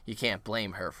You can't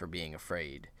blame her for being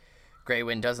afraid.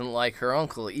 Greywind doesn't like her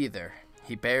uncle either.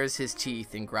 He bares his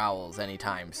teeth and growls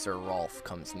anytime Sir Rolf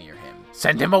comes near him.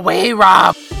 Send him away,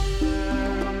 Rob!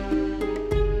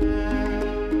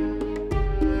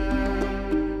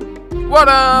 What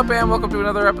up, and welcome to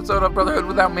another episode of Brotherhood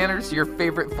Without Manners, your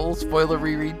favorite full spoiler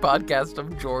reread podcast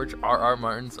of George R.R.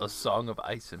 Martin's A Song of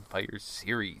Ice and Fire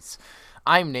series.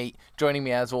 I'm Nate. Joining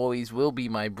me as always will be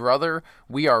my brother.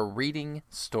 We are reading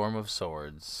Storm of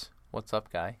Swords. What's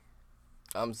up, guy?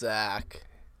 I'm Zach.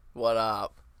 What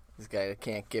up? This guy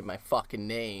can't give my fucking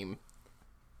name.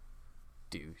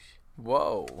 Douche.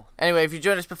 Whoa. Anyway, if you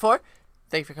joined us before,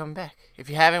 thank you for coming back. If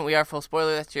you haven't, we are full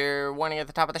spoiler. That's your warning at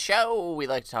the top of the show. We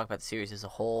like to talk about the series as a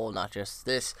whole, not just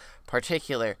this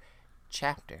particular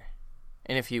chapter.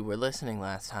 And if you were listening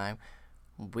last time,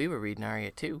 we were reading Arya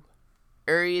 2.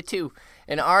 Arya 2.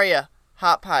 And Arya,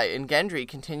 Hot Pie, and Gendry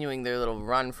continuing their little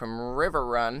run from River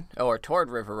Run, or toward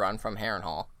River Run from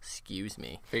Harrenhal. Excuse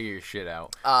me. Figure your shit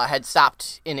out. Had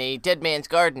stopped in a dead man's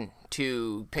garden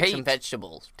to pick some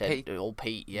vegetables. Old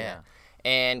Pate, yeah.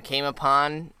 And came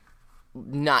upon,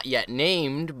 not yet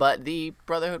named, but the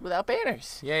Brotherhood Without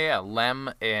Banners. Yeah.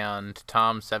 Lem and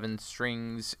Tom Seven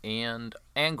Strings and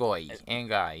Anguy.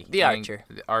 The Archer.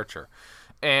 The Archer.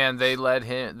 And they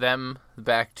led them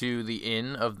back to the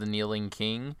Inn of the Kneeling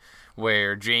King,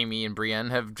 where Jaime and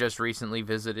Brienne have just recently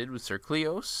visited with Sir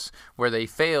Cleos, where they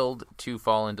failed to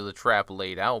fall into the trap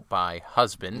laid out by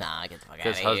Husband. Nah, get the fuck out of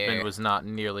because here. Husband was not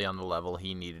nearly on the level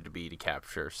he needed to be to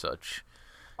capture such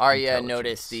Arya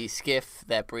noticed the skiff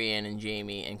that Brienne and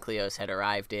Jaime and Cleos had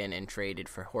arrived in and traded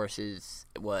for horses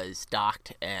was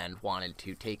docked and wanted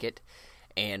to take it.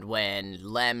 And when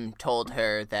Lem told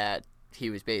her that he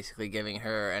was basically giving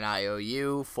her an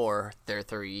IOU for their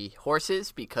 3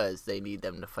 horses because they need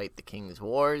them to fight the King's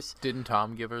Wars. Didn't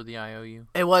Tom give her the IOU?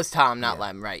 It was Tom, not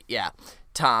Lem, right, yeah.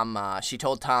 Tom, she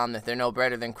told Tom that they're no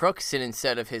better than crooks, and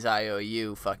instead of his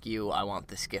IOU, fuck you, I want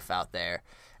the skiff out there.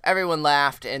 Everyone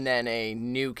laughed, and then a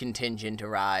new contingent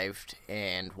arrived,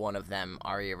 and one of them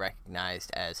Arya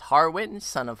recognized as Harwin,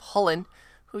 son of Hullen,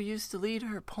 who used to lead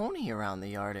her pony around the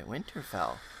yard at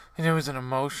Winterfell. And it was an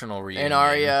emotional reunion. And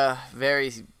Arya, very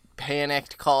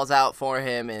panicked, calls out for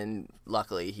him, and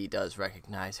luckily he does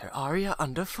recognize her. Arya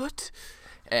Underfoot?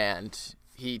 And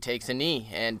he takes a knee,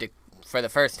 and for the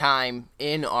first time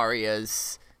in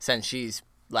Arya's, since she's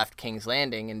left King's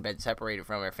Landing and been separated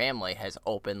from her family, has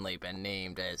openly been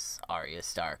named as Arya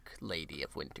Stark, Lady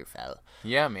of Winterfell.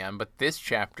 Yeah, man, but this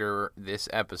chapter, this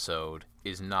episode,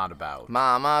 is not about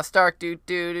Mama Stark, do.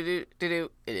 It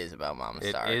is about Mama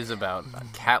Stark. It is about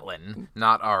Catelyn,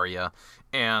 not Arya.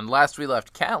 And last we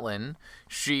left Catelyn,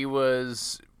 she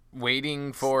was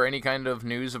waiting for any kind of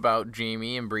news about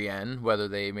Jaime and Brienne, whether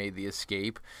they made the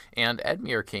escape, and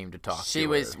Edmure came to talk to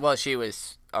her. She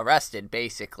was arrested,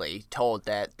 basically, told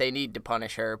that they need to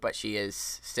punish her, but she is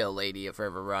still Lady of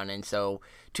River Run, and so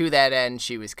to that end,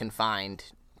 she was confined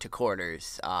to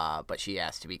quarters, but she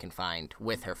asked to be confined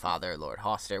with her father, Lord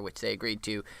Hoster, which they agreed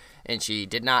to, and she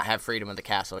did not have freedom of the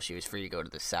castle. She was free to go to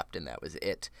the Sept, and that was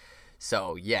it.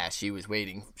 So, yeah, she was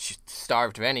waiting. She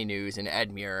starved of any news, and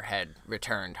Edmure had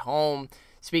returned home.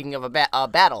 Speaking of a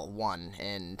battle won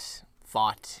and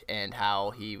fought, and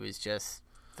how he was just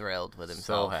thrilled with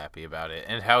himself. So happy about it.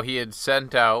 And how he had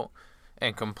sent out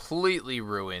and completely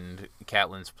ruined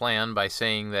Catelyn's plan by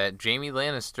saying that Jaime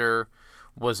Lannister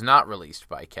was not released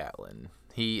by Catelyn.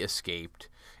 He escaped,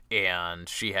 and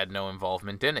she had no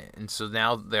involvement in it. And so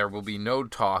now there will be no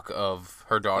talk of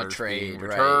her daughters being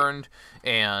returned,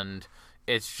 and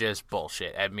it's just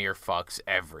bullshit. Edmure fucks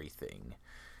everything,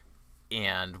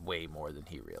 and way more than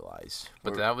he realized.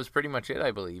 But that was pretty much it,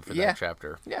 I believe, for that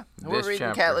chapter. Yeah, we're reading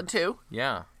Catelyn too.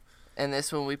 Yeah. And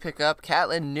this one we pick up,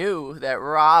 Catelyn knew that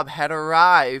Robb had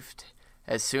arrived.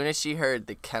 As soon as she heard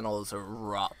the kennels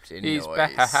erupt in noise. He's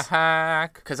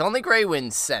back. Because only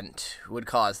Greywind's scent would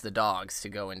cause the dogs to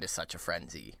go into such a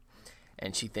frenzy.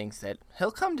 And she thinks that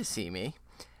he'll come to see me.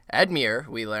 Edmure,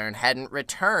 we learn, hadn't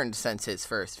returned since his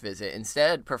first visit,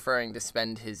 instead preferring to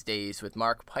spend his days with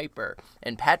Mark Piper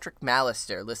and Patrick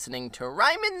Mallister listening to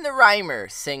Ryman the Rhymer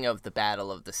sing of the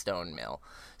Battle of the Stone Mill.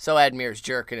 So Edmure's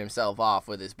jerking himself off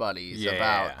with his buddies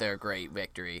about their great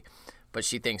victory. But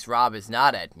she thinks Robb is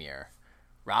not Edmure.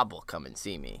 Robb will come and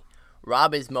see me.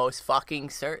 Robb is most fucking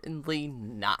certainly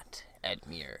not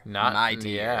Edmure. Not my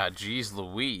dear. Yeah, geez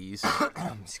Louise.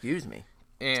 Excuse me.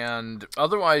 And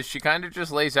otherwise, she kind of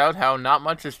just lays out how not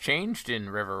much has changed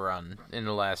in River Run in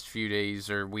the last few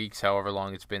days or weeks, however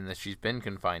long it's been that she's been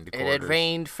confined to quarters. It had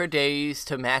rained for days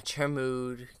to match her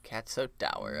mood. Cat's so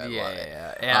dour. I love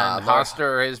it. And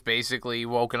Hoster has basically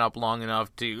woken up long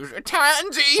enough to,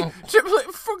 Tansy,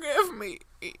 forgive me.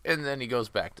 And then he goes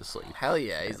back to sleep. Hell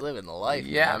yeah, he's living the life.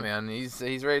 Yeah, man.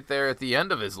 He's right there at the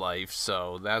end of his life,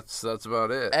 so that's about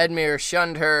it. Edmure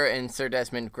shunned her, and Sir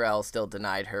Desmond Grell still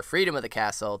denied her freedom of the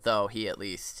castle, though he at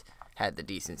least had the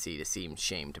decency to seem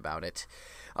shamed about it.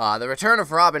 The return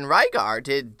of Robin Rygar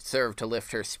did serve to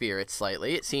lift her spirits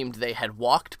slightly. It seemed they had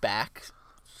walked back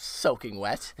soaking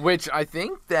wet. Which I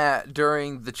think that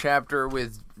during the chapter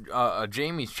with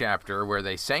Jaime's chapter where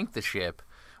they sank the ship,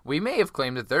 we may have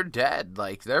claimed that they're dead.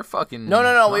 Like, they're fucking...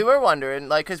 No. We were wondering,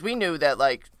 like, because we knew that,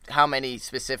 like, how many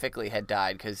specifically had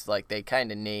died, because, like, they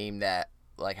kind of named that,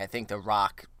 like, I think the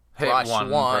Rock crushed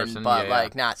one person, but,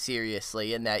 like, not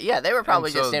seriously. And that, they were probably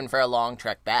just in for a long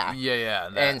trek back. Yeah.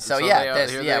 And so we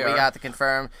got to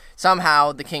confirm.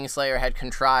 Somehow the Kingslayer had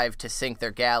contrived to sink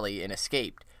their galley and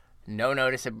escaped. No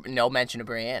mention of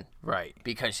Brienne. Right.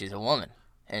 Because she's a woman,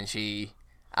 and she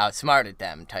outsmarted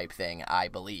them type thing, I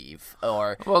believe.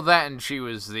 Or that, and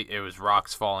it was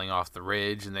rocks falling off the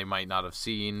ridge, and they might not have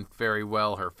seen very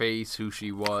well her face, who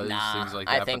she was, things like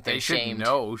that. I think but they should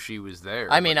know she was there.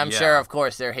 I mean, I'm sure, of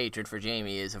course, their hatred for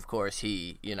Jaime is, of course,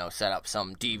 he, set up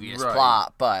some devious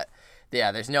plot, but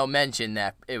yeah, there's no mention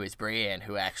that it was Brienne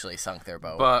who actually sunk their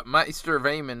boat. But Maester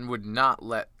Vaemon would not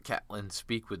let Catelyn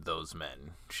speak with those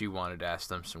men. She wanted to ask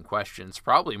them some questions,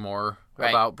 probably more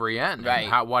about Brienne.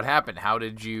 Right. And what happened? How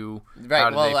did they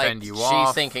fend you off?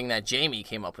 She's thinking that Jaime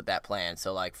came up with that plan,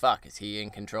 so, like, fuck, is he in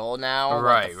control now?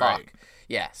 Right, what the fuck?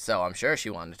 Yeah, so I'm sure she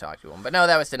wanted to talk to him. But no,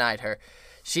 that was denied her.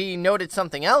 She noted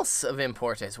something else of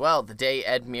import as well. The day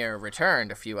Edmure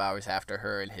returned, a few hours after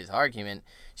her and his argument,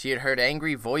 she had heard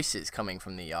angry voices coming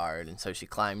from the yard, and so she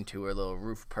climbed to her little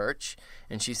roof perch,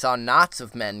 and she saw knots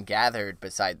of men gathered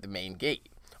beside the main gate,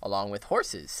 along with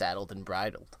horses saddled and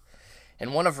bridled.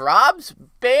 And one of Robb's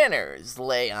banners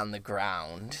lay on the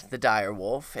ground, the dire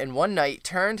wolf, and one knight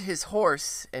turned his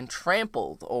horse and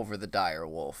trampled over the dire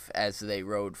wolf as they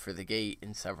rode for the gate,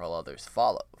 and several others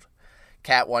followed.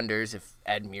 Cat wonders if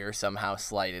Edmure somehow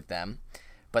slighted them,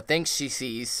 but thinks she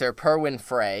sees Sir Perwyn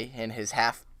Frey and his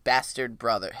bastard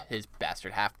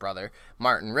half-brother,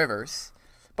 Martin Rivers,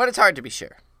 but it's hard to be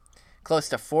sure. Close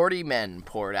to 40 men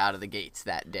poured out of the gates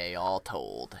that day, all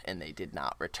told, and they did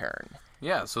not return.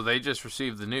 Yeah, so they just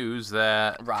received the news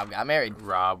that Robb got married.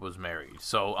 Robb was married.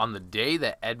 So on the day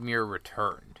that Edmure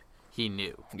returned, he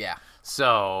knew. Yeah.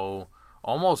 So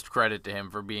almost credit to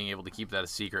him for being able to keep that a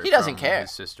secret. He doesn't from care.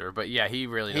 His sister, but yeah, he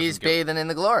really doesn't. He's bathing in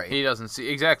the glory. He doesn't see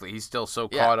exactly. He's still so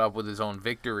caught up with his own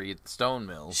victory at the Stone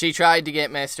Mill. She tried to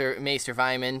get Maester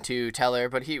Vaemon to tell her,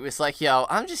 but he was like, "Yo,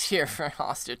 I'm just here for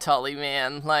Hoster Tully,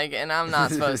 man. Like, and I'm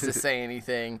not supposed to say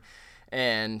anything."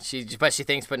 And she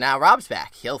thinks, but now Robb's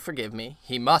back. He'll forgive me.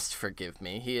 He must forgive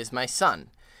me. He is my son,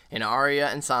 and Arya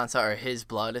and Sansa are his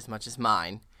blood as much as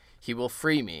mine. He will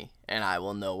free me, and I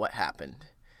will know what happened.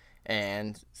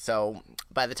 And so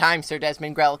by the time Sir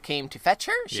Desmond Grell came to fetch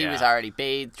her, she was already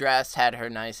bathed, dressed, had her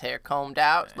nice hair combed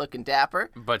out, looking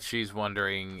dapper. But she's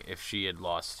wondering if she had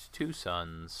lost 2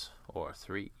 sons or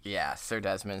 3. Yeah, Sir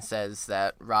Desmond says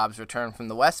that Robb's returned from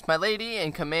the west, my lady,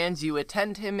 and commands you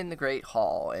attend him in the great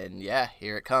hall. And yeah,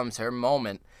 here it comes, her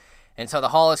moment. And so the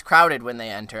hall is crowded when they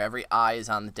enter. Every eye is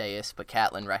on the dais, but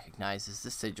Catelyn recognizes the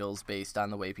sigils based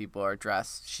on the way people are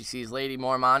dressed. She sees Lady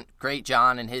Mormont, Great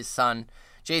John, and his son,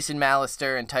 Jason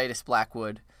Mallister, and Titus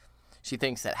Blackwood. She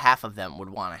thinks that half of them would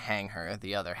want to hang her.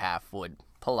 The other half would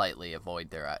politely avert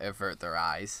their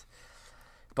eyes.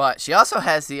 But she also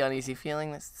has the uneasy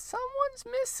feeling that someone's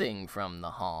missing from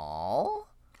the hall.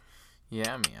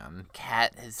 Yeah, man.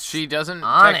 Cat is She doesn't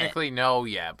technically know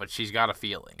yet, but she's got a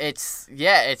feeling. It's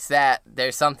that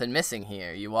there's something missing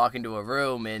here. You walk into a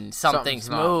room and something's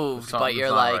moved, but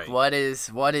you're like, right. what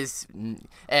is...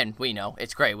 And we know,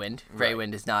 it's Grey Wind. Grey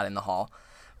Wind is not in the hall.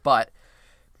 But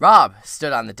Robb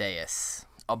stood on the dais.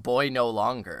 A boy no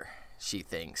longer, she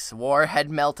thinks. War had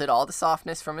melted all the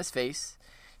softness from his face.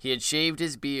 He had shaved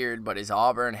his beard, but his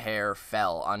auburn hair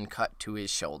fell uncut to his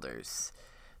shoulders.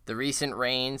 The recent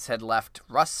rains had left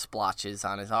rust splotches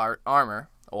on his armor,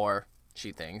 or,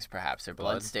 she thinks, perhaps they're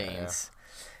blood stains.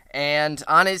 Yeah. And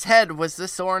on his head was the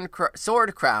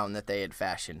sword crown that they had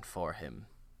fashioned for him.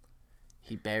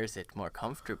 He bears it more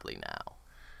comfortably now.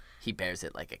 He bears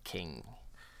it like a king.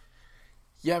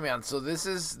 Yeah, man, so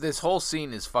this whole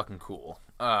scene is fucking cool.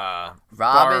 Robb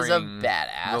is a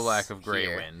badass. The lack of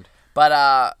Grey Wind.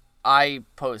 But I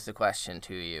posed the question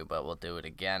to you, but we'll do it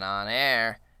again on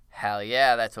air. Hell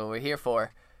yeah, that's what we're here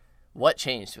for. What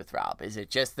changed with Robb? Is it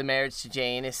just the marriage to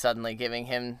Jane is suddenly giving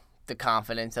him the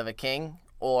confidence of a king?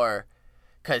 Or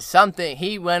because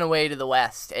he went away to the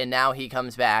West and now he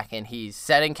comes back and he's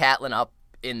setting Catelyn up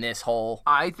in this whole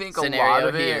I think scenario a lot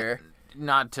of here. It,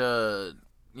 not to,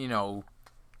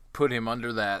 put him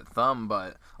under that thumb,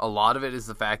 but a lot of it is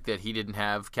the fact that he didn't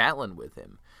have Catelyn with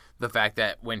him. The fact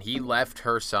that when he left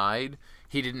her side,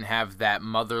 he didn't have that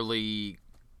motherly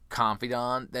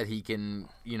confidant that he can,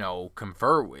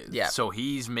 confer with. Yeah. So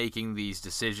he's making these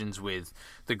decisions with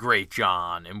the great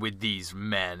John and with these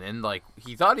men. And,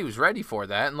 he thought he was ready for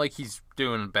that. And, he's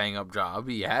doing a bang-up job.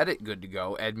 He had it good to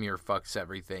go. Edmure fucks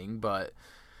everything. But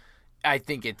I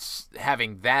think it's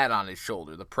having that on his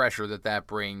shoulder, the pressure that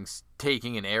brings,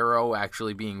 taking an arrow,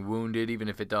 actually being wounded, even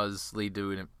if it does lead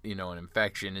to an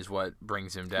infection, is what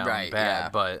brings him down bad. Yeah.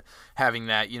 But having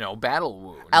that, battle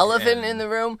wound. Elephant in the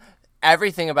room.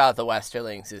 Everything about the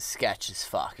Westerlings is sketch as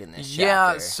fuck in this chapter.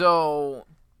 Yeah, so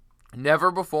never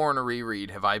before in a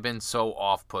reread have I been so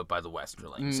off-put by the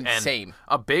Westerlings. And same.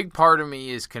 A big part of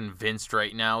me is convinced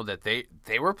right now that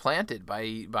they were planted by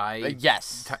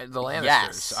yes. The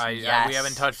Lannisters. Yes. We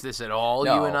haven't touched this at all,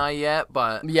 No. you and I, yet,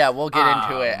 but... Yeah, we'll get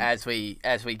into it as we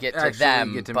get to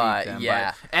them. Meet them,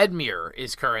 yeah. But Edmure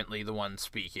is currently the one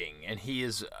speaking, and he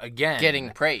is, again...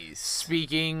 getting praise.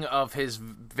 Speaking of his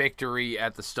victory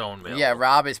at the Stone Mill. Yeah,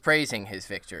 Robb is praising his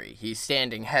victory. He's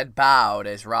standing head bowed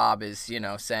as Robb is,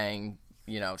 saying,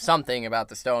 something about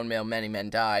the Stone Mill, many men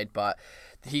died, but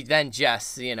he then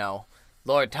jests,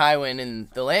 Lord Tywin and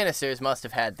the Lannisters must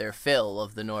have had their fill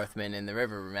of the Northmen and the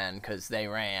Rivermen because they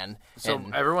ran. So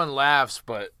everyone laughs,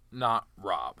 but not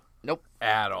Robb. Nope.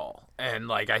 At all.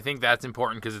 And, I think that's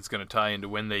important because it's going to tie into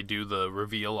when they do the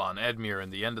reveal on Edmure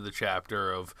in the end of the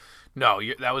chapter of, no,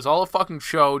 that was all a fucking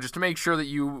show just to make sure that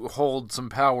you hold some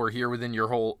power here within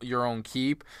your own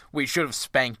keep. We should have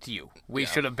spanked you. We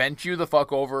should have bent you the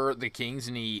fuck over the king's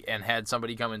knee and had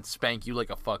somebody come and spank you like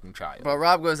a fucking child. But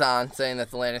Robb goes on, saying that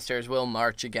the Lannisters will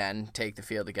march again, take the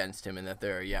field against him, and that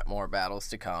there are yet more battles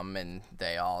to come, and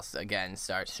they all, again,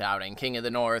 start shouting, King of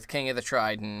the North, King of the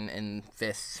Trident, and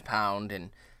fists pound, and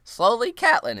slowly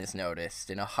Catelyn is noticed,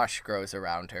 and a hush grows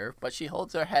around her, but she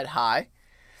holds her head high,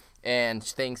 and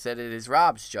thinks that it is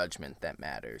Robb's judgment that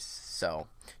matters. So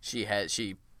she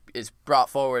is brought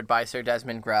forward by Sir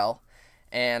Desmond Grell,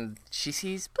 and she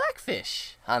sees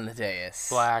Blackfish on the dais.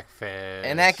 Blackfish.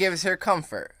 And that gives her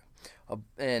comfort.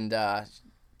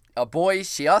 A boy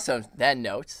she also then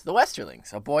notes, the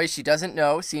Westerlings. A boy she doesn't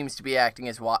know seems to be acting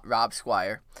as Robb's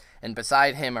squire, and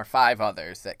beside him are 5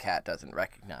 others that Kat doesn't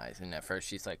recognize. And at first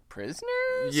she's like, prisoners?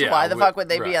 Yeah, why the fuck would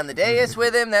they be on the dais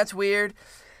with him? That's weird.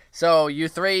 So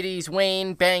Euphrates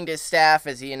Wayne banged his staff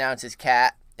as he announces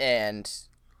Kat, and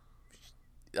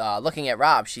looking at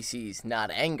Robb, she sees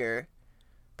not anger,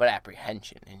 but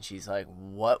apprehension. And she's like,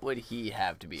 what would he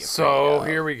have to be afraid of? So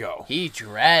here we go. He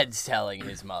dreads telling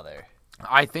his mother.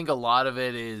 I think a lot of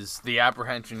it is the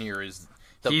apprehension here is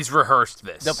he's rehearsed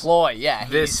this. The ploy, yeah.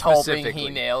 This He's hoping specifically. he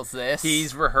nails this.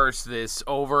 He's rehearsed this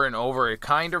over and over. It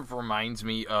kind of reminds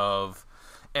me of,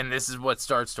 and this is what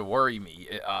starts to worry me,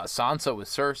 Sansa with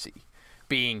Cersei.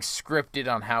 Being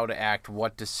scripted on how to act,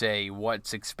 what to say,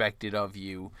 what's expected of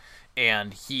you.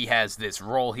 And he has this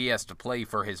role he has to play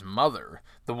for his mother,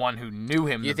 the one who knew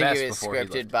him the best before he left.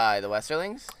 You think it was scripted by the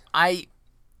Westerlings? I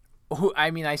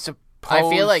suppose... I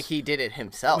feel like he did it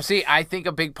himself. See, I think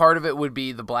a big part of it would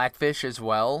be the Blackfish as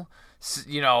well.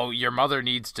 Your mother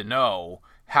needs to know.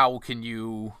 How can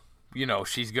you,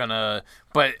 she's gonna...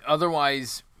 But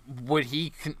otherwise, would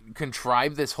he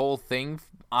contrive this whole thing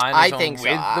on his own think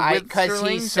so. With because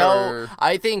he's so.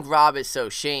 I think Robb is so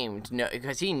shamed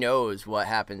because he knows what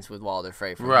happens with Walder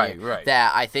Frey from right.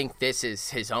 that I think this is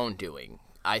his own doing.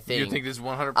 I think you think this is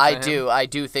 100%. I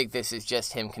do think this is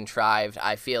just him contrived.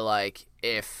 I feel like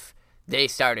if they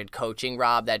started coaching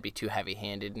Robb, that'd be too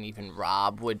heavy-handed, and even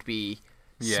Robb would be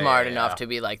smart enough to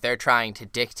be like, they're trying to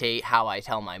dictate how I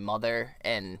tell my mother.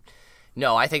 And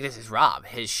no, I think this is Robb,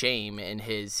 his shame and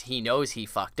he knows he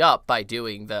fucked up by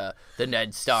doing the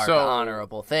Ned Stark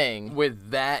honorable thing.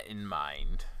 With that in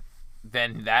mind,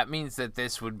 then that means that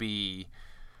this would be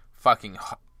fucking...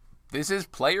 This is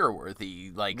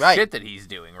player-worthy, shit that he's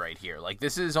doing right here.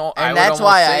 This is all... And that's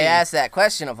why I asked that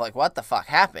question of, what the fuck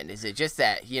happened? Is it just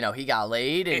that, he got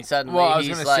laid and suddenly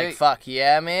he's like, fuck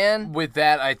yeah, man? With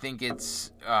that, I think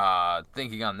it's,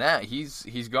 thinking on that,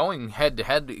 he's going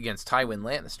head-to-head against Tywin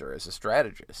Lannister as a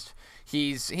strategist.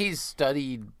 He's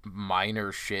studied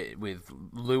minor shit with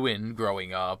Luwin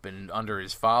growing up and under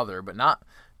his father, but not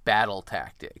battle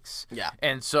tactics. Yeah.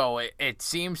 And so it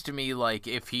seems to me like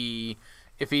if he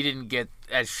didn't get,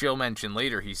 as she'll mention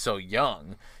later, he's so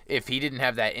young. If he didn't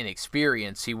have that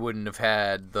inexperience, he wouldn't have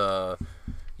had the,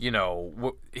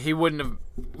 he wouldn't have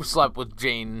slept with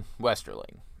Jane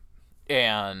Westerling.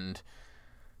 And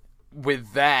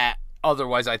with that,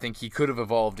 otherwise, I think he could have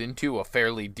evolved into a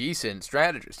fairly decent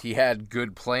strategist. He had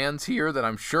good plans here that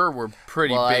I'm sure were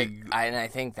pretty big. And I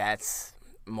think that's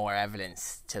more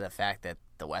evidence to the fact that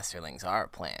the Westerlings are a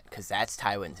plant, because that's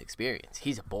Tywin's experience.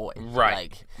 He's a boy.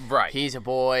 Right. He's a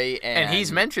boy. And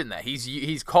he's mentioned that.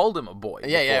 He's called him a boy.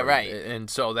 Yeah, right. And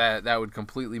so that would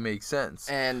completely make sense.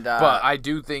 And but I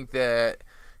do think that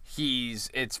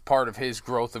it's part of his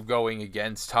growth of going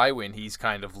against Tywin. He's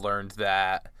kind of learned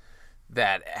that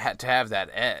had to have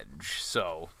that edge.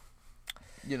 So,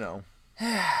 it's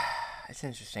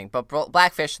interesting. But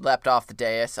Blackfish leapt off the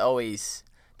dais, always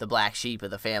the black sheep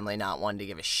of the family, not one to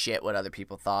give a shit what other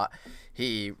people thought.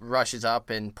 He rushes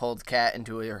up and pulled Cat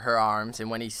into her arms,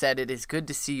 and when he said, "It is good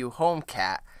to see you home,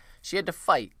 Cat," she had to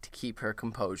fight to keep her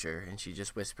composure, and she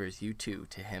just whispers, "You too,"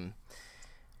 to him.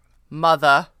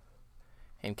 "Mother."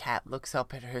 And Cat looks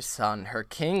up at her son, her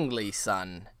kingly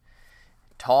son.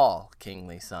 Tall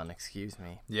kingly son, excuse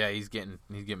me. Yeah, he's getting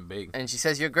big. And she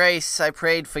says, "Your Grace, I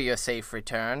prayed for your safe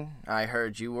return. I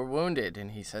heard you were wounded."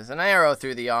 And he says, "An arrow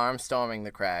through the arm, storming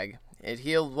the crag. It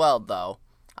healed well, though.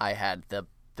 I had the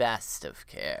best of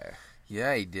care."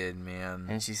 Yeah, he did, man.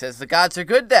 And she says, "The gods are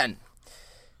good, then.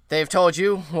 They've told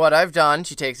you what I've done."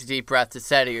 She takes a deep breath to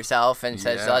steady herself and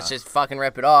says, "Let's just fucking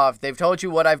rip it off. They've told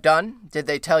you what I've done? Did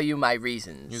they tell you my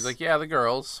reasons?" He was like, "Yeah, the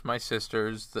girls, my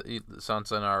sisters, the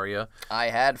Sansa and Arya. "I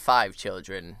had 5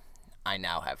 children. I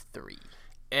now have 3.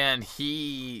 And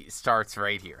he starts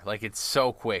right here. Like, it's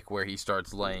so quick where he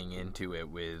starts laying into it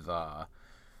with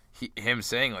him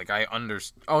saying, like, I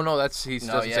understand. Oh, no, he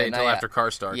doesn't say it until after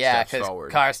Karstark steps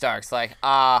forward. Yeah, because Karstark's like,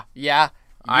 yeah.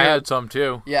 I had some,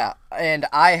 too. Yeah, and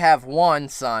I have one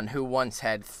son who once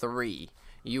had 3.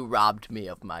 You robbed me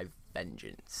of my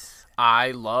vengeance."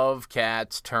 I love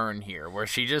Kat's turn here, where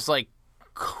she just, like,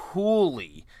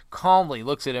 calmly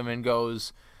looks at him and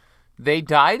goes, "They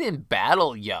died in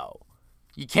battle, yo.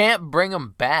 You can't bring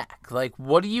them back. Like,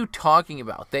 what are you talking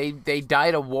about? They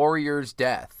died a warrior's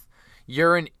death.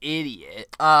 You're an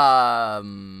idiot." What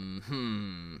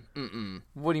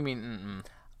do you mean,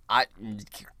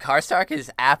 Karstark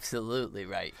is absolutely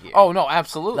right here. Oh, no,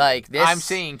 absolutely. Like this, I'm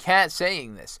saying Kat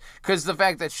saying this. Because the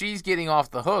fact that she's getting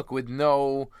off the hook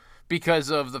because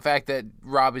of the fact that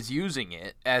Robb is using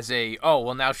it as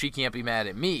now she can't be mad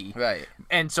at me. Right.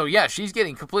 And so, yeah, she's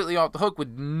getting completely off the hook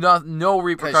with no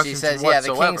repercussions she says, whatsoever.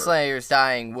 "Yeah, the Kingslayer's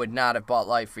dying would not have bought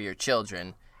life for your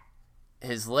children.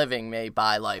 His living may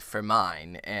buy life for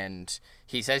mine." And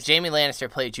he says, "Jaime Lannister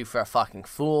played you for a fucking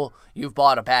fool. You've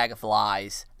bought a bag of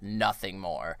lies, nothing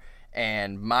more.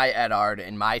 And my Eddard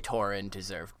and my Torrhen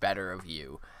deserved better of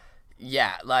you."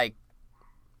 Yeah, like,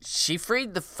 she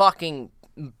freed the fucking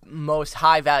most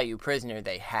high-value prisoner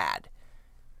they had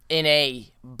in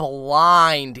a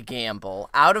blind gamble,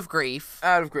 out of grief.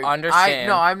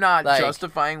 Understand. I'm not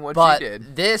justifying what she did.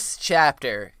 But this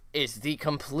chapter is the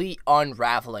complete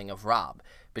unraveling of Robb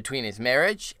between his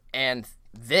marriage and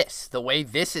the way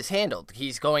this is handled.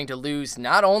 He's going to lose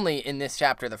not only in this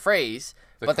chapter the phrase,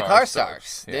 but the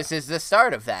Karstarks. Yeah. This is the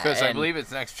start of that. Because I believe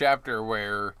it's next chapter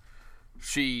where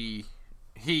he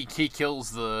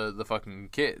kills the fucking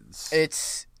kids.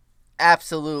 It's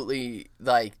absolutely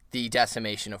like the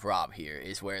decimation of Robb here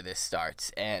is where this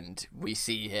starts, and we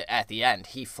see at the end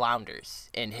he flounders,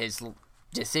 and his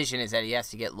decision is that he has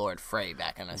to get Lord Frey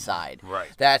back on his side. Right.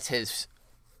 That's his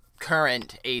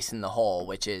current ace in the hole,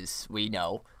 which is, we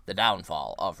know, the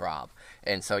downfall of Robb.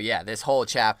 And so, yeah, this whole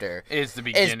chapter is the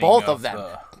beginning. Is both of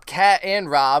them, Cat and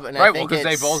Robb, and I think because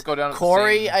they both go down.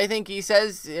 Corey, I think he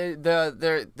says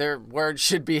their words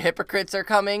should be hypocrites are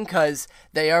coming, because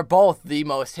they are both the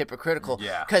most hypocritical.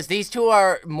 Yeah. Because these two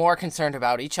are more concerned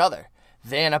about each other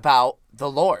than about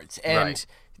the lords, and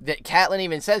Catelyn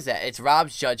even says that it's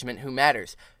Robb's judgment who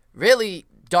matters. Really,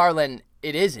 darling,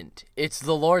 it isn't. It's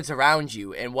the lords around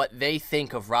you and what they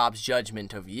think of Robb's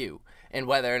judgment of you, and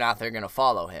whether or not they're going to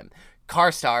follow him.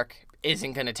 Karstark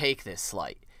isn't going to take this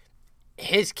slight.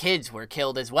 His kids were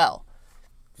killed as well.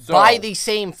 By the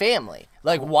same family.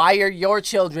 Like, why are your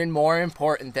children more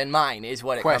important than mine is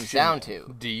what it comes down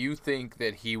to. Do you think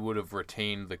that he would have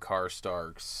retained the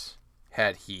Karstarks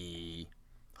had he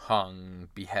hung,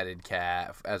 beheaded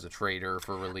Cat as a traitor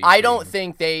for releasing? I don't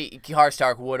think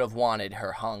Karstark would have wanted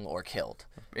her hung or killed.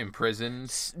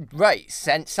 Imprisoned? Right.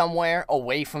 Sent somewhere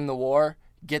away from the war.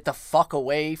 get the fuck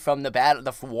away from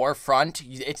the war front.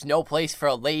 It's no place for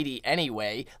a lady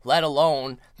anyway, let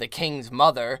alone the king's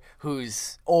mother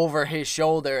who's over his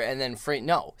shoulder and then free.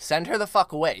 No, send her the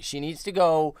fuck away. She needs to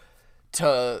go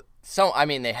to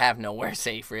they have nowhere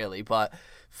safe really, but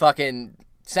fucking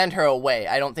send her away.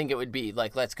 I don't think it would be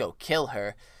like, let's go kill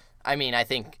her. I mean, I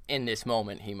think in this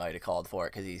moment he might have called for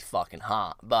it because he's fucking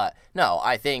hot. But no,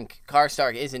 I think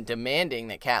Karstark isn't demanding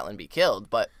that Catelyn be killed,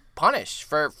 but punished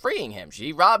for freeing him.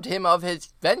 She robbed him of his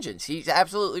vengeance. He's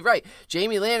absolutely right.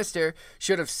 Jaime Lannister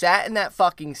should have sat in that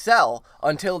fucking cell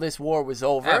until this war was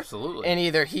over. Absolutely. And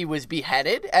either he was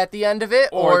beheaded at the end of it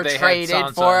or they traded had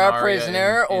Sansa for and a Arya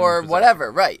prisoner in or possession.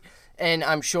 whatever. Right. And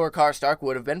I'm sure Karstark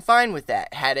would have been fine with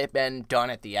that had it been done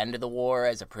at the end of the war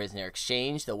as a prisoner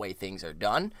exchange, the way things are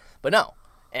done. But no.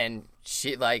 And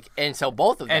so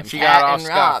both of them, and she Kat got off and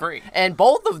Robb, scot-free. and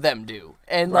both of them do.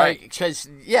 And Right.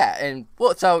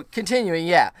 so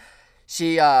continuing,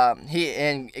 she,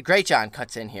 Great John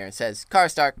cuts in here and says,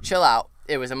 Karstark, chill out.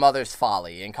 It was a mother's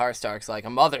folly. And Karstark's like, a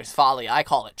mother's folly? I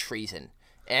call it treason.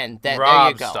 And there you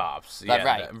Robb go. stops. But,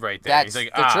 Yeah, right there. That's He's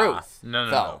like, the truth.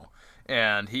 No.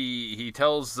 And he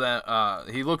tells them,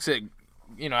 he looks at,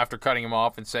 after cutting him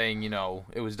off and saying,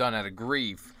 it was done out of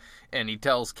grief. And he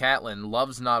tells Catelyn,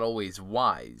 love's not always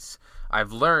wise.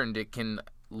 I've learned it can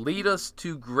lead us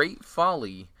to great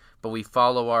folly, but we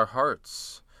follow our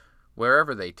hearts,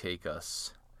 wherever they take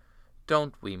us.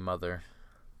 Don't we, mother?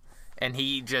 And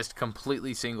he just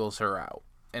completely singles her out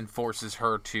and forces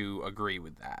her to agree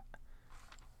with that.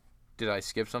 Did I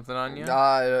skip something on you?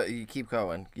 You keep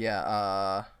going.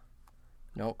 Yeah,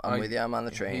 nope, I'm with you. I'm on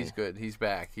the train. He's good. He's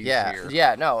back. He's yeah, here.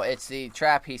 Yeah, no, it's the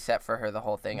trap he set for her the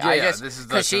whole thing. This is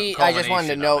the I just wanted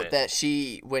to culmination note of it.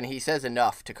 that when he says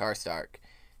enough to Karstark,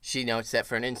 she notes that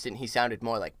for an instant he sounded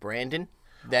more like Brandon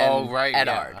than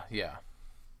Eddard. Yeah.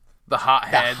 The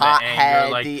hothead, the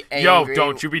anger, like, the yo, angry,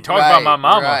 don't you be talking about my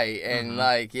mama. Right, and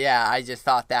I just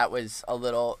thought that was a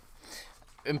little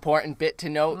important bit to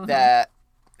note that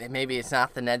maybe it's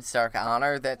not the Ned Stark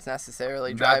honor that's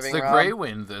necessarily driving That's the Robb. Grey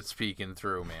Wind that's speaking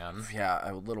through, man. Yeah,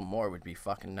 a little more would be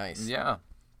fucking nice. Yeah.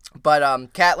 But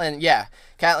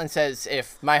Catelyn says,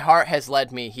 if my heart has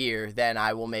led me here, then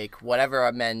I will make whatever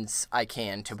amends I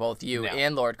can to both you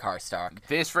and Lord Karstark.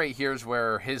 This right here is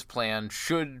where his plan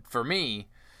should, for me,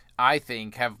 I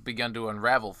think, have begun to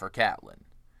unravel for Catelyn.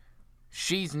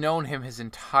 She's known him his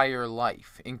entire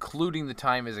life, including the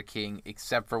time as a king,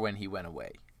 except for when he went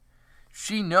away.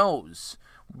 She knows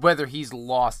whether he's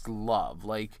lost love.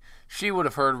 Like, she would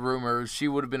have heard rumors. She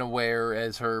would have been aware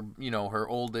as her, her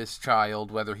oldest child,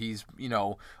 whether he's,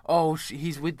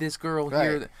 he's with this girl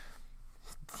here.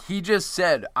 He just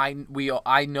said, I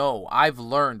know. I've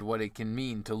learned what it can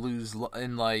mean to lose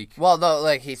in, like... Well, no,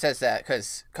 like, he says that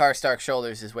because Karstark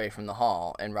shoulders his way from the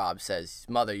hall, and Robb says,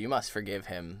 Mother, you must forgive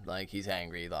him. Like, he's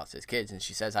angry, he lost his kids. And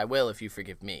she says, I will if you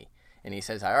forgive me. And he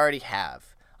says, I already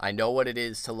have. I know what it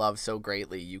is to love so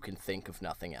greatly you can think of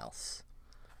nothing else.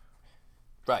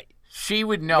 Right. She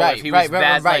would know if he was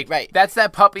that, right. That's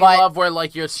that puppy love where,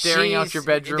 like, you're staring out your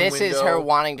bedroom window. This is her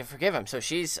wanting to forgive him, so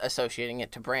she's associating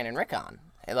it to Bran and Rickon.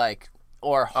 Like,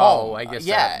 or home. Oh, I guess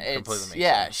that completely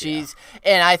makes sense.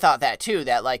 And I thought that, too,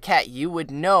 that, like, Kat, you would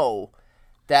know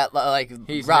that, like,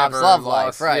 he's Robb's never love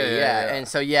lost. life. Right, Yeah. And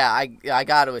so, I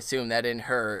got to assume that in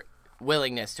her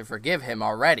willingness to forgive him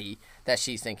already, that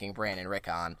she's thinking Bran and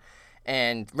Rickon.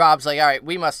 And Robb's like, all right,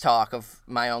 we must talk of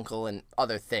my uncle and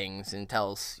other things, and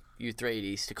tells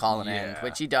Euphrates to call an end,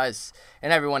 which he does,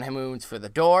 and everyone moons for the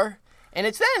door, and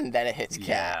it's then that it hits Kat.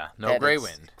 Yeah, no Grey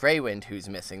Wind. Grey Wind who's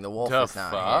missing. The wolf The is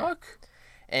not fuck? here.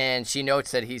 And she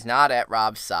notes that he's not at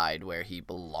Robb's side where he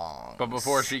belongs. But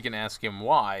before she can ask him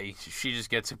why, she just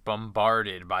gets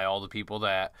bombarded by all the people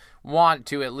that want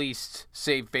to at least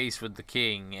save face with the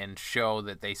king and show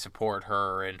that they support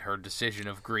her and her decision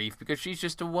of grief, because she's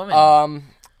just a woman.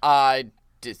 I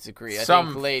disagree. I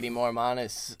think Lady Mormont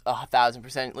is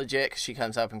 1,000% legit, 'cause she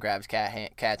comes up and grabs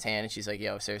Kat's hand, and she's like,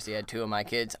 yo, Cersei had 2 of my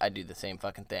kids. I'd do the same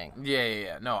fucking thing.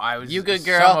 Yeah. No, I was... You good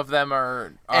girl. Some of them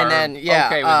are and then,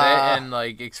 okay with it and,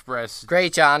 like, express...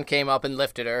 Great John came up and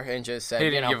lifted her and just said,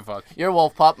 He didn't give a fuck. Your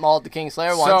wolf pup mauled the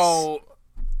Kingslayer once. So,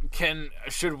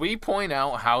 should we point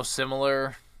out how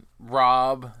similar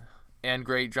Robb and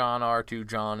Great John are to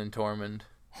Jon and Tormund?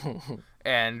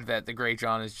 And that the Great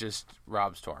John is just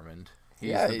Robb's Tormund.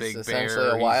 He's the big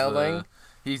essentially bear. a wildling.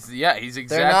 He's exactly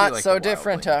They're not like so a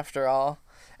different wildling. after all.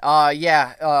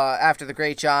 After the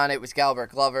Great John, it was Galbert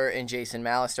Glover and Jason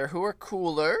Mallister who were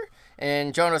cooler,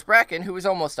 and Jonas Bracken, who was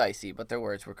almost icy, but their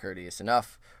words were courteous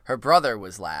enough. Her brother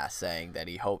was last, saying that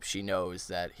he hopes she knows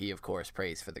that he, of course,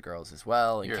 prays for the girls as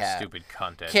well. And You're Kat a stupid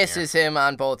cunt. kisses him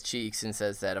on both cheeks and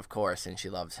says that, of course, and she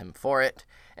loves him for it.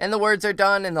 And the words are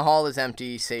done, and the hall is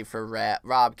empty, save for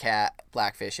Rob, Cat,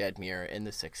 Blackfish, Edmure, and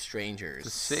the 6 strangers. The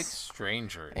 6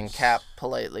 strangers. And Cat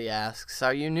politely asks,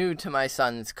 "Are you new to my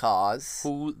son's cause?"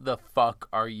 Who the fuck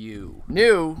are you?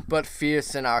 "New, but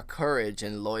fierce in our courage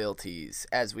and loyalties,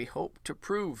 as we hope to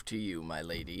prove to you, my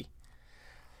lady."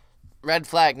 Red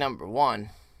flag number 1.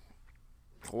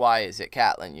 Why is it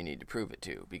Catelyn you need to prove it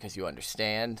to? Because you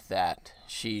understand that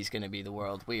she's going to be the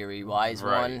world-weary wise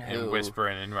one who and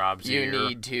whispering in Rob's ear. You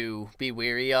need to be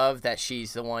weary of, that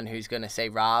she's the one who's going to say,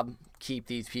 Rob, keep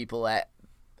these people at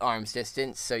arm's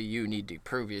distance, so you need to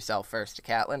prove yourself first to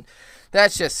Catelyn.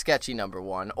 That's just sketchy number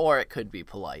 1, or it could be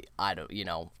polite. I don't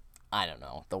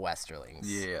know, the Westerlings.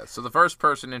 Yeah, so the first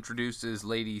person introduced is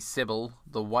Lady Sybil,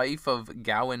 the wife of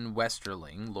Gawain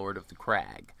Westerling, Lord of the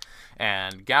Crag.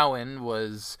 And Gawain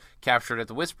was captured at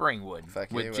the Whispering Wood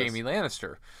with Jaime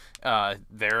Lannister.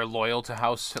 They're loyal to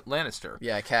House Lannister.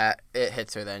 Yeah, Kat, it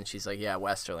hits her then. She's like, yeah,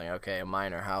 Westerling, okay, a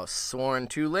minor house, sworn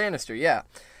to Lannister, yeah.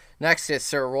 Next is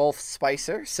Sir Rolf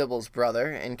Spicer, Sybil's brother,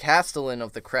 and Castellan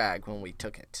of the Crag when we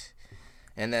took it.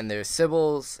 And then there's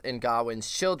Sybil's and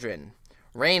Gawain's children.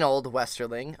 Reynold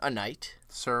Westerling, a knight.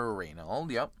 Sir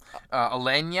Reynold, yep.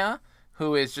 Elenya,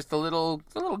 who is just a little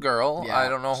girl. Yeah. I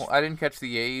don't know. I didn't catch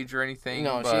the age or anything.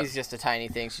 No, but... she's just a tiny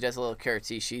thing. She does a little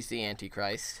curtsy. She's the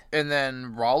Antichrist. And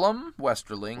then Rollum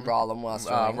Westerling.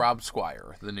 Rob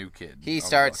Squire, the new kid. He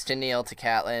starts to kneel to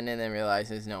Catelyn and then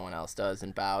realizes no one else does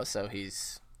and bows, so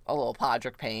he's a little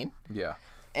Podrick Payne. Yeah.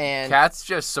 And Kat's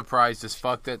just surprised as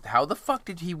fuck that how the fuck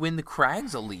did he win the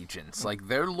Crag's allegiance? Like,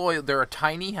 they're loyal. They're a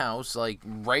tiny house, like,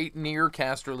 right near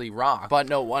Casterly Rock. But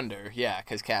no wonder, yeah,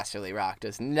 because Casterly Rock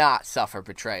does not suffer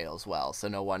betrayals well, so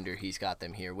no wonder he's got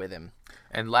them here with him.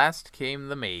 And last came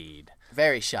the maid.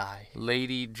 Very shy.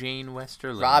 Lady Jane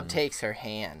Westerling. Rob takes her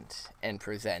hand and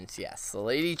presents, yes, the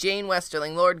Lady Jane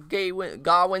Westerling, Lord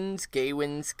Gawain's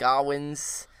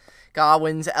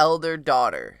eldest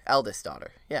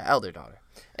daughter. Yeah, elder daughter.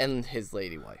 And his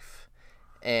lady wife.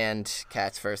 And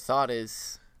Kat's first thought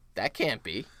is, that can't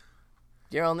be.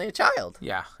 You're only a child.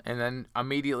 Yeah, and then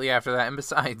immediately after that, and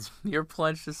besides, you're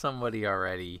pledged to somebody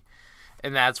already.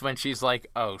 And that's when she's like,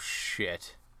 oh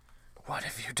shit. What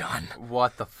have you done?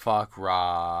 What the fuck,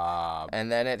 Rob?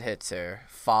 And then it hits her.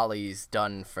 Folly's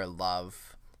done for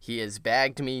love. He has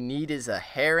bagged me neat as a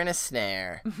hare in a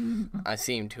snare. I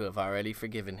seem to have already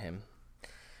forgiven him.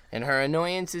 And her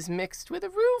annoyance is mixed with a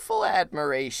rueful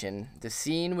admiration. The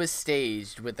scene was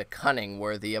staged with a cunning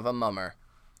worthy of a mummer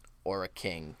or a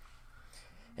king.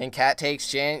 And Kat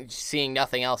takes Jane, seeing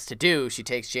nothing else to do, she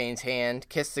takes Jane's hand,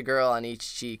 kissed the girl on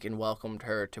each cheek, and welcomed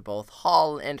her to both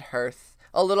hall and hearth,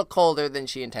 a little colder than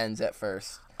she intends at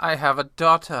first. I have a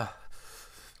daughter.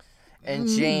 And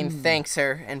Jane thanks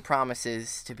her and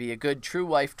promises to be a good true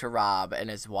wife to Rob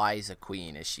and as wise a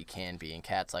queen as she can be. And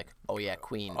Kat's like, oh yeah,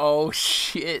 queen. Oh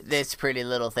shit. This pretty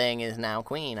little thing is now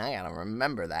queen. I gotta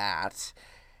remember that.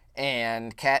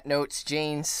 And Kat notes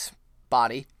Jane's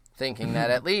body, thinking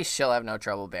that at least she'll have no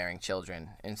trouble bearing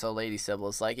children. And so Lady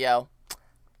Sybil's like, yo,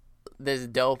 this is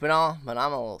dope and all, but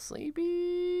I'm a little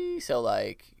sleepy. So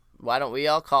like, why don't we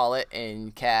all call it,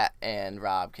 and Kat and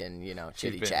Rob can,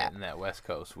 chitty chat. She's been in that West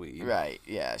Coast weed. Right,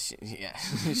 yeah.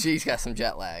 She's got some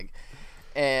jet lag.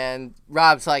 And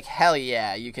Rob's like, hell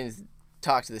yeah, you can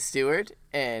talk to the steward,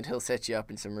 and he'll set you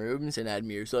up in some rooms, and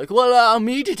Edmure's like, well, allow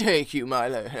me to take you, my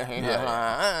lady.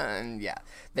 And yeah,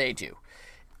 they do.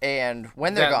 And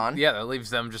when they're gone... Yeah, that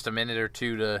leaves them just a minute or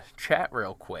two to chat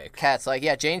real quick. Kat's like,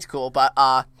 yeah, Jane's cool, but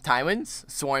Tywin's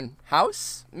sworn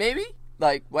house, maybe?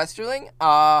 Like, Westerling?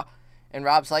 And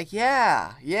Rob's like,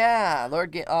 yeah,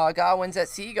 Lord Gawain's at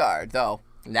Seaguard, though.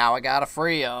 Now I gotta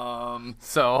free him.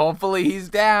 So hopefully he's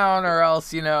down, or else,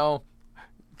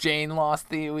 Jane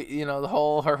lost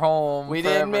her home. We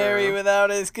didn't marry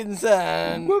without his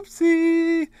consent.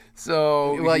 Whoopsie.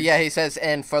 So. Well, yeah, he says,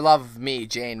 and for love of me,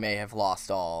 Jane may have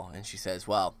lost all. And she says,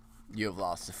 well, you have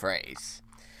lost the phrase.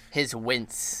 His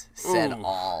wince said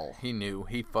all. He knew.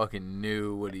 He fucking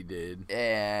knew what he did.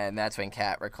 And that's when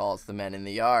Kat recalls the men in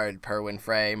the yard, Perwyn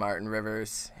Frey, Martin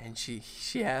Rivers, and she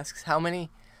asks, how many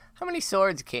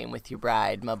swords came with your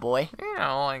bride, my boy?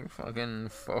 Like fucking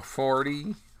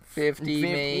 40, 50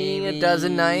 maybe. A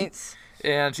dozen knights.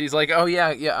 And she's like, oh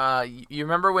yeah, you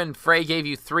remember when Frey gave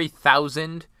you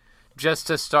 3,000 just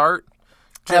to start?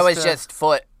 That was just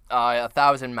foot.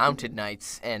 1,000 mounted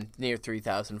knights and near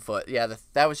 3,000 foot. Yeah,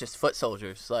 that was just foot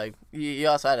soldiers. Like, you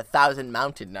also had 1,000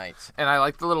 mounted knights. And I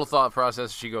like the little thought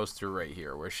process she goes through right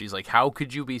here, where she's like, how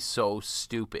could you be so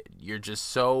stupid? You're just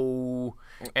so...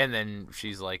 And then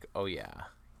she's like, oh yeah,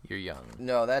 you're young.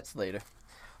 No, that's later.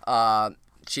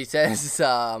 She says,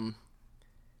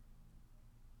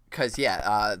 because,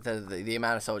 the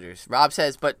amount of soldiers. Robb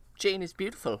says, but Jane is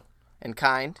beautiful and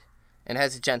kind and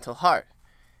has a gentle heart.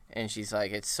 And she's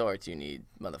like, it's swords you need,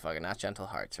 motherfucker, not gentle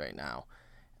hearts right now.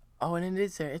 Oh, and it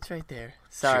is there. It's right there.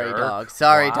 Sorry, Jerk. dog.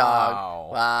 Sorry, Wow.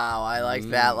 dog. Wow, I like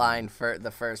that line for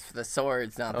the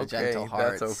swords, not the gentle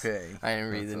hearts. That's okay. I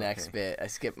didn't read the next bit. I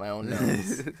skipped my own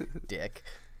notes. Dick.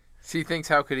 She thinks,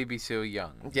 how could he be so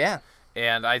young? Yeah.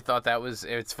 And I thought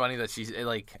it's funny that she's,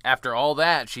 like, after all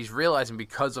that, she's realizing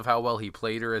because of how well he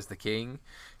played her as the king,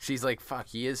 she's like, fuck,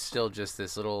 he is still just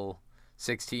this little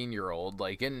 16-year-old,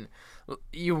 like, and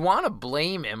you want to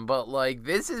blame him, but, like,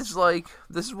 this is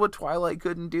what Twilight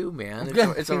couldn't do, man.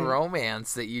 It's a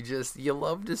romance that you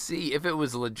love to see. If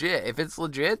it's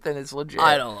legit, then it's legit.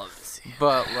 I don't love to see it.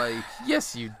 But, like,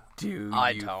 yes, you do.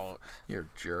 I don't. You're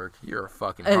a jerk. You're a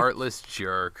fucking heartless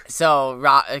jerk. So,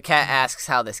 Kat asks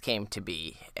how this came to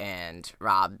be, and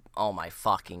Robb, oh my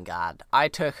fucking god, I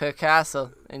took her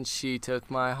castle, and she took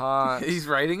my heart. He's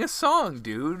writing a song,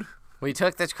 dude. We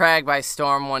took the crag by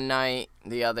storm one night.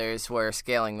 The others were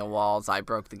scaling the walls. I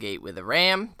broke the gate with a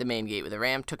ram, the main gate with a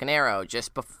ram, took an arrow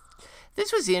just before.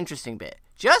 This was the interesting bit.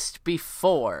 Just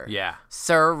before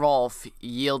Sir Rolf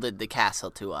yielded the castle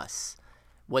to us.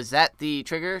 Was that the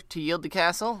trigger to yield the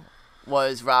castle?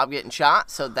 Was Robb getting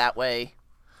shot so that way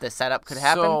the setup could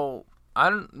happen? So,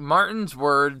 Martin's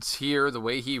words here, the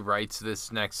way he writes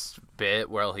this next bit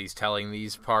while he's telling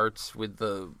these parts with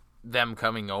them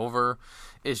coming over,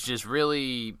 is just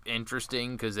really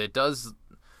interesting because it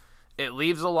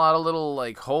leaves a lot of little,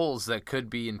 like, holes that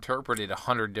could be interpreted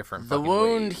 100 different fucking ways. The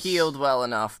wound healed well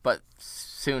enough, but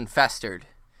soon festered.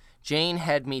 Jane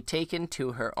had me taken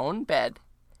to her own bed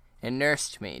and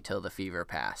nursed me till the fever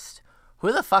passed.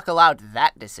 Who the fuck allowed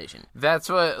that decision? That's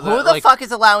what... Who the fuck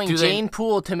is allowing Jane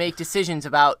Poole to make decisions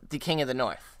about the King of the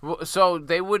North? Well, so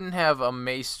they wouldn't have a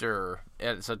maester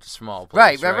at such a small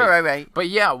place, right. But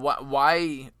yeah,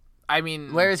 why... I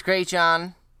mean... Where is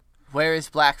Greyjohn? Where is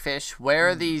Blackfish? Where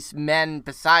are these men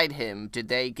beside him? Did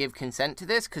they give consent to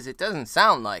this? Because it doesn't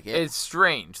sound like it. It's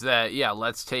strange that,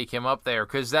 let's take him up there.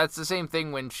 Because that's the same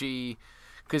thing when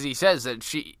because he says that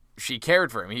she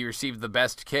cared for him. He received the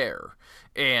best care.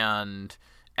 And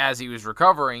as he was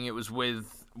recovering, it was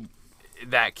with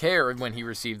that care when he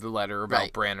received the letter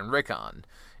about Bran and Rickon.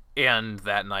 And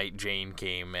that night, Jane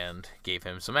came and gave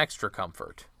him some extra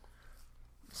comfort.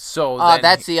 So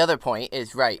that's the other point,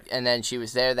 is right. And then she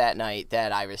was there that night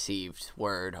that I received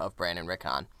word of Bran and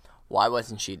Rickon. Why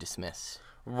wasn't she dismissed?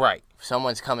 Right. If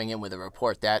someone's coming in with a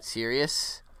report that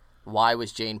serious, why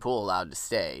was Jane Poole allowed to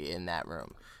stay in that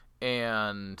room?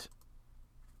 And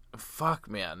fuck,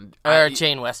 man.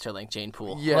 Jane Westerling, Jane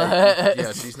Poole.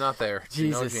 Yeah, she's not there.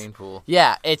 Jesus. Jane Poole.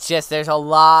 Yeah, it's just there's a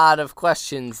lot of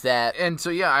questions that. And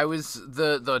so I was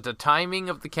the timing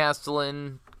of the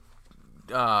Castellan.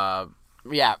 Him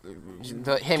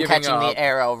catching the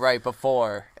arrow right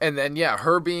before. And then,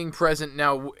 her being present.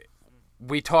 Now,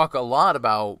 we talk a lot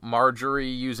about Marjorie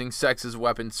using sex as a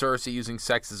weapon, Cersei using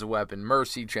sex as a weapon,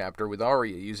 Mercy chapter with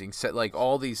Arya using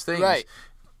all these things. Right.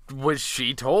 Was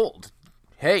she told,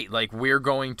 hey, like, we're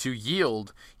going to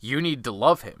yield. You need to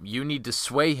love him. You need to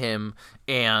sway him,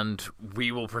 and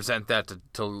we will present that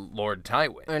to Lord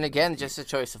Tywin. And again, just a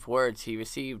choice of words. He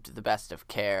received the best of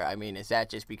care. I mean, is that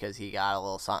just because he got a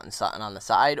little something on the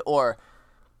side? Or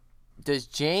does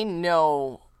Jane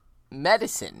know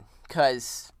medicine?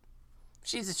 Because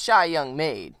she's a shy young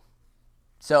maid.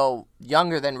 So,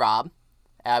 younger than Robb,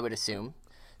 I would assume.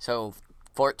 So,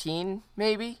 14,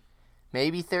 maybe?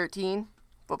 Maybe 13?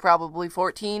 But probably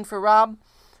 14 for Robb.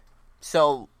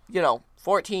 So,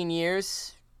 14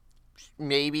 years,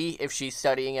 maybe, if she's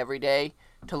studying every day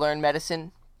to learn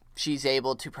medicine, she's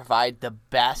able to provide the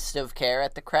best of care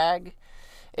at the crag.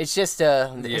 It's just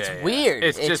it's weird.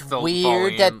 It's just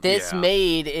weird that this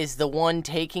maid is the one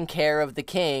taking care of the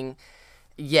king.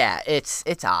 Yeah,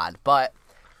 it's odd, but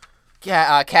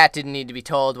Kat didn't need to be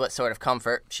told what sort of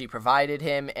comfort she provided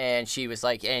him, and she was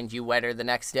like, and you wed her the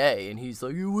next day. And he's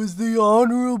like, it was the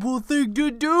honorable thing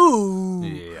to do.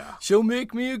 Yeah. She'll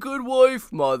make me a good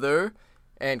wife, mother.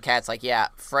 And Kat's like, yeah,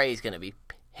 Frey's going to be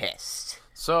pissed.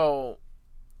 So,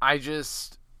 I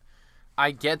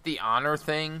get the honor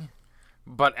thing,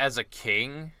 but as a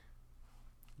king,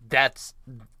 that's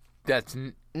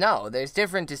No, there's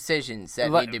different decisions that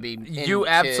need to be You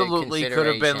absolutely could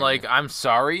have been like, I'm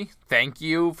sorry, thank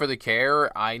you for the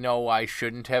care. I know I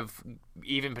shouldn't have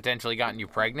even potentially gotten you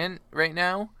pregnant right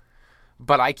now,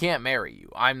 but I can't marry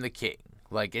you. I'm the king.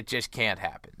 Like, it just can't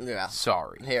happen. Yeah.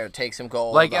 Sorry. Here, take some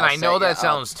gold. Like, and I know that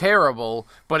sounds terrible,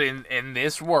 but in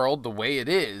this world, the way it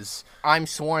is, I'm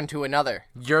sworn to another.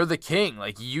 You're the king.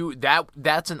 Like,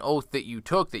 that's an oath that you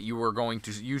took, that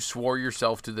you swore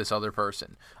yourself to this other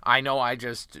person. I know I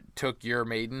just took your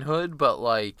maidenhood, but,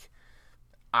 like,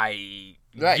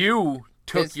 you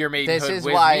took your maidenhood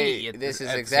with me. This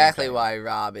is exactly why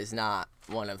Robb is not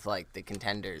one of, like, the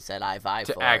contenders that I vie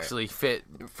for. To actually fit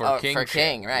for kingship. For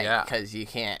king, right. Yeah. Because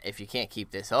if you can't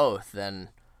keep this oath, then,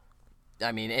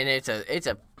 I mean, and it's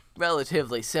a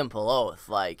relatively simple oath.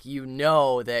 Like, you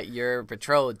know that you're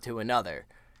betrothed to another.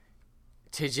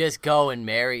 To just go and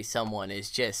marry someone is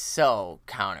just so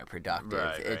counterproductive.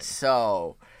 Right. It's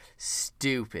so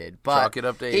stupid. But Chalk it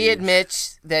up to he age.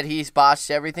 admits that he's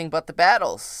botched everything but the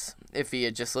battles. If he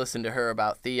had just listened to her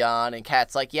about Theon, and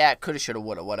Kat's like, yeah, coulda, shoulda,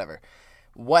 woulda, whatever.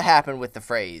 What happened with the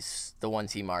Freys, the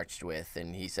ones he marched with?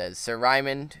 And he says, Sir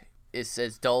Raymond is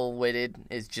just dull-witted,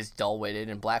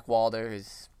 and Black Walder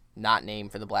is not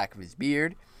named for the black of his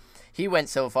beard. He went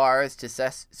so far as to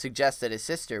suggest that his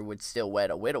sister would still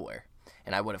wed a widower,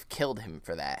 and I would have killed him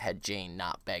for that had Jane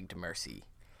not begged mercy.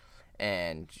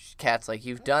 And Kat's like,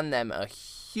 you've done them a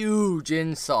huge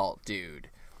insult, dude.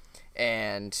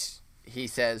 And he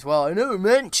says, well, I never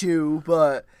meant to,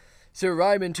 but Sir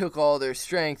Raymond took all their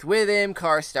strength with him.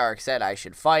 Karstark said I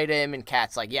should fight him, and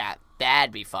Kat's like, yeah,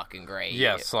 that'd be fucking great.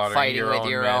 Yeah, slaughtering fighting your with own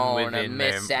your men own within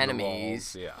amidst the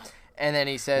enemies. walls. Yeah. And then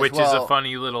he says, which is a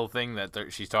funny little thing that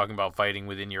she's talking about, fighting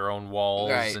within your own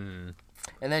walls. Right.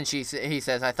 And then he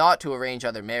says, I thought to arrange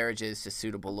other marriages to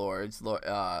suitable lords,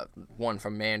 one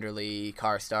from Manderley,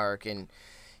 Karstark, and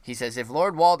he says, if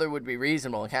Lord Walder would be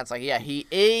reasonable, and Kat's like, yeah, he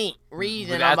ain't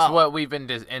reasonable. That's what we've been,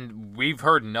 and we've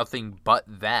heard nothing but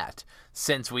that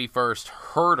since we first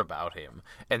heard about him.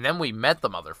 And then we met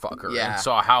the motherfucker and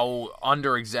saw how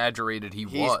under-exaggerated he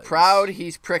was. He's proud,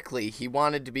 he's prickly. He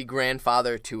wanted to be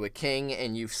grandfather to a king,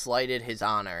 and you've slighted his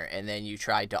honor. And then you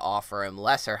tried to offer him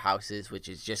lesser houses, which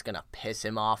is just going to piss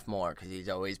him off more, because he's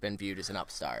always been viewed as an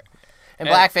upstart. And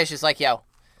Blackfish is like, yo,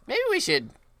 maybe we should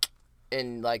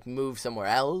move somewhere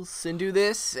else and do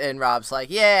this. And Robb's like,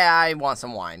 yeah, I want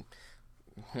some wine.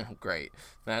 Great.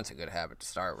 That's a good habit to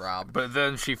start, Robb. But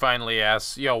then she finally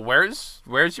asks, yo, where's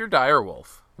your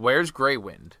direwolf? Where's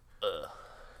Greywind?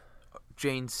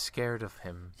 Jane's scared of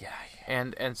him. Yeah.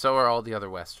 And so are all the other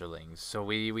Westerlings. So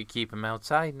we keep him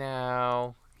outside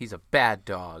now. He's a bad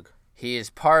dog. He is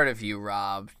part of you,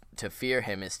 Robb. To fear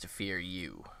him is to fear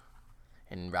you.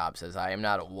 And Robb says, I am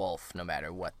not a wolf, no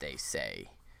matter what they say.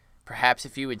 Perhaps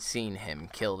if you had seen him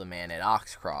kill the man at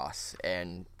Oxcross,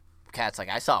 and Kat's like,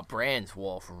 I saw Bran's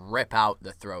wolf rip out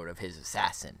the throat of his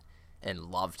assassin and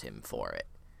loved him for it.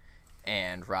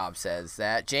 And Robb says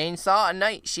that Jane saw a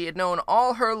knight she had known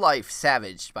all her life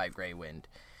savaged by Greywind.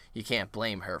 You can't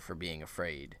blame her for being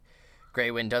afraid.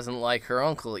 Greywind doesn't like her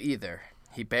uncle either.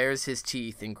 He bares his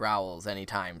teeth and growls any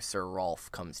time Sir Rolf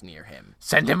comes near him.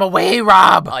 Send him away,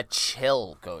 Robb! A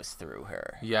chill goes through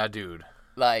her. Yeah, dude.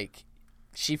 Like,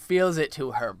 she feels it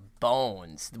to her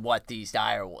bones, what these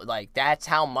that's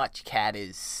how much Kat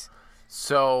is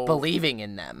believing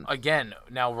in them. Again,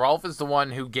 now Rolf is the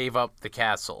one who gave up the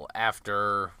castle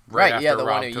after the Robb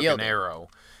one who took yielded. an arrow,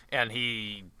 and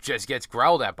he just gets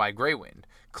growled at by Greywind.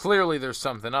 Clearly, there's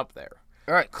something up there.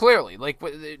 All right, clearly, like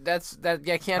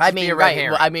that can't be a red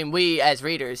herring. I mean, we as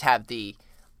readers have the,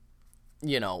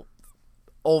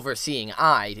 overseeing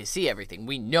eye to see everything.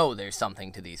 We know there's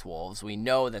something to these wolves. We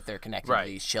know that they're connected to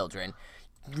these children.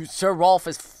 Sir Rolf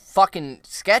is fucking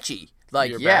sketchy.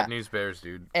 You're bad news bears,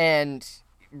 dude. And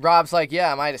Robb's like,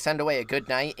 yeah, am I to send away a good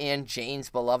knight and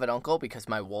Jane's beloved uncle because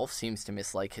my wolf seems to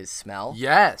mislike his smell?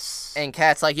 Yes. And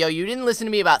Kat's like, yo, you didn't listen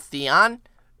to me about Theon?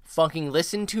 Fucking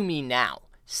listen to me now.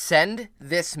 Send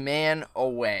this man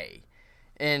away.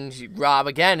 And Robb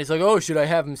again is like, oh, should I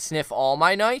have him sniff all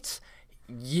my knights?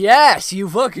 Yes, you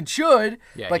fucking should.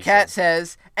 Yeah, but Kat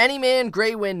says, any man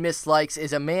Greywind mislikes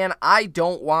is a man I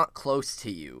don't want close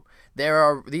to you.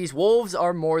 These wolves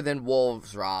are more than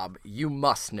wolves, Robb. You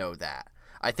must know that.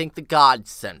 I think the gods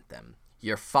sent them.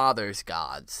 Your father's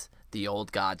gods. The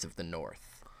old gods of the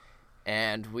north.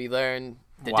 And we learn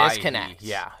the disconnect.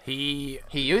 He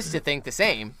used to think the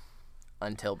same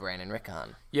until Bran and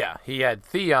Rickon. Yeah, he had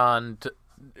Theon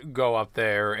go up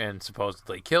there and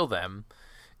supposedly kill them.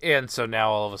 And so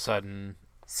now all of a sudden...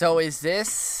 So is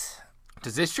this...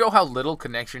 Does this show how little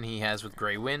connection he has with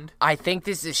Greywind? I think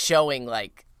this is showing,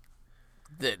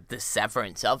 the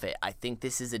severance of it. I think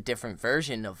this is a different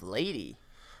version of Lady,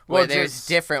 where there's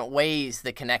different ways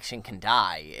the connection can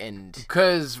die, and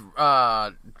because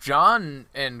John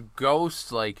and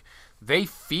Ghost, like, they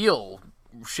feel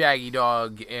Shaggy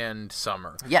Dog and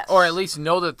Summer, yes, or at least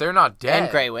know that they're not dead,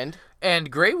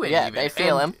 and Greywind, yeah, even. They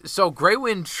feel him. So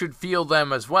Greywind should feel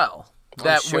them as well.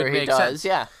 That would make sense.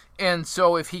 Yeah. And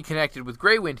so if he connected with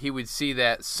Greywind, he would see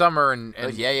that Summer and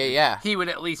yeah. He would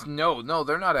at least know, no,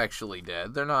 they're not actually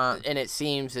dead. They're not. And it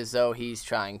seems as though he's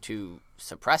trying to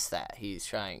suppress that. He's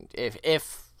trying,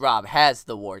 if Rob has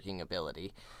the warging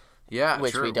ability,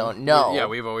 which we don't know.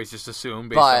 We've always just assumed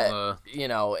based on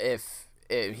the.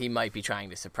 If he might be trying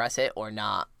to suppress it or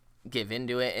not give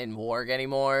into it and warg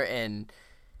anymore, and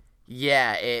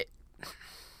it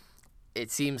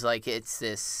seems like it's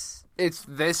this.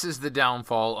 This is the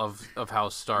downfall of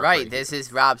House Stark. Right, this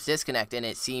is Rob's disconnect, and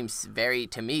it seems very,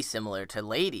 to me, similar to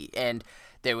Lady. And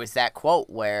there was that quote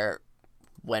where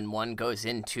when one goes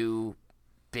into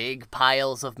big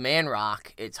piles of man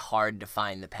rock, it's hard to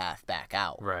find the path back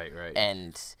out. Right.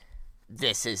 And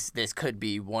this could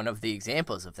be one of the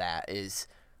examples of that, is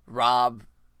Rob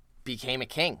became a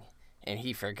king, and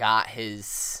he forgot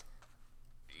his,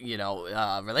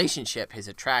 relationship, his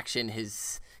attraction,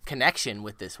 his connection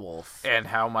with this wolf, and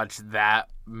how much that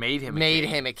made him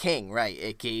a king. Right,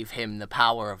 it gave him the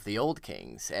power of the old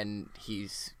kings, and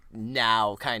he's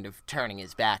now kind of turning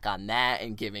his back on that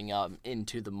and giving up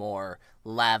into the more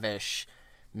lavish,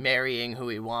 marrying who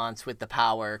he wants with the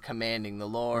power, commanding the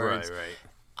lords.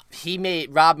 Right.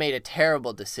 Rob made a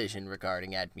terrible decision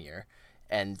regarding Edmure,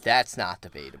 and that's not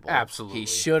debatable. Absolutely. He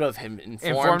should have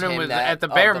informed him that at the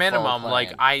bare minimum,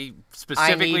 like, I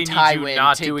specifically need Tywin you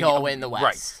not to go in the west.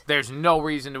 Right. There's no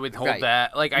reason to withhold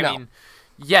that. Like, I mean,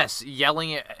 yes,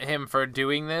 yelling at him for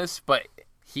doing this, but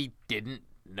he didn't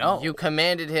know. You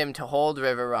commanded him to hold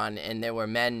Riverrun, and there were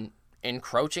men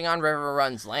encroaching on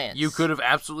Riverrun's lands. You could have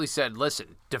absolutely said,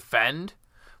 listen, defend,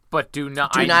 but do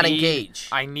not engage.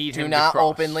 I need him to not cross.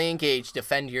 Openly engage.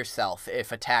 Defend yourself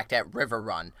if attacked at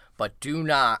Riverrun, but do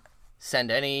not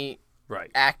send any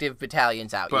active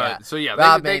battalions out. But, so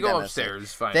they go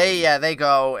upstairs. Finally. They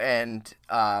go, and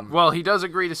he does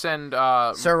agree to send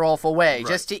Sir Rolf away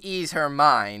just to ease her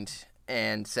mind,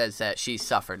 and says that she's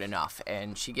suffered enough,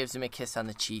 and she gives him a kiss on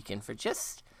the cheek, and for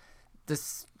just the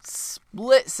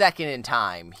split second in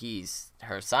time, he's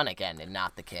her son again and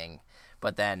not the king.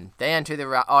 But then they enter the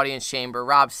audience chamber.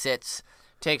 Rob sits,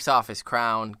 takes off his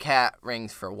crown. Cat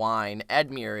rings for wine.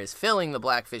 Edmure is filling the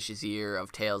Blackfish's ear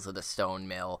of Tales of the Stone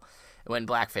Mill when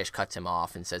Blackfish cuts him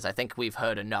off and says, I think we've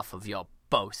heard enough of your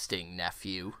boasting,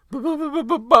 nephew.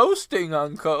 Boasting,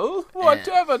 uncle?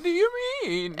 Whatever do you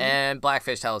mean? And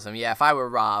Blackfish tells him, if I were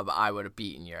Rob, I would have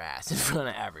beaten your ass in front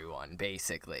of everyone,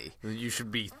 basically. You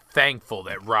should be thankful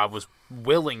that Rob was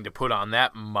willing to put on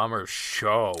that mummer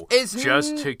show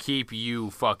just to keep you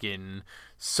fucking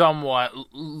somewhat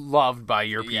loved by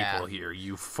your people here,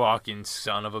 you fucking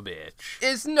son of a bitch.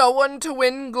 Is no one to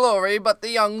win glory but the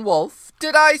young wolf?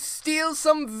 Did I steal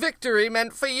some victory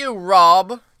meant for you,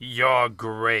 Rob? Your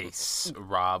grace,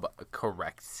 Rob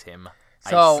corrects him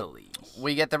icily.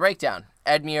 We get the breakdown.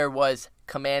 Edmure was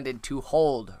commanded to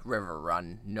hold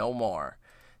Riverrun no more.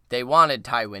 They wanted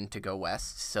Tywin to go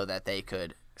west so that they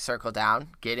could circle down,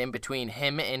 get in between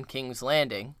him and King's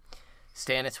Landing.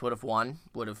 Stannis would have won,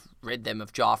 would have rid them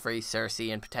of Joffrey,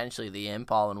 Cersei, and potentially the Imp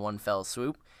all in one fell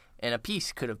swoop, and a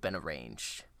peace could have been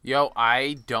arranged. Yo,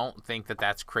 I don't think that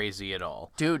that's crazy at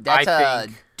all. Dude, that's a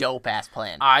dope-ass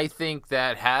plan. I think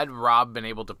that had Rob been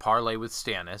able to parlay with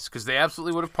Stannis, because they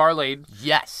absolutely would have parlayed.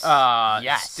 Yes.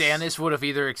 Stannis would have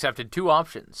either accepted two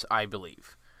options, I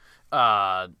believe.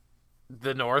 The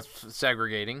North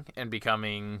segregating and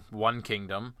becoming one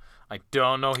kingdom. I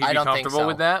don't know he'd be comfortable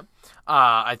with that.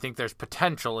 I think there's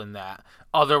potential in that.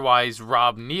 Otherwise,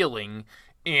 Rob kneeling,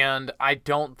 and I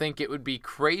don't think it would be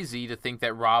crazy to think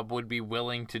that Rob would be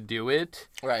willing to do it.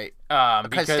 Right.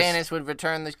 Because Stannis would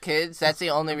return the kids. That's the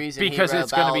only reason because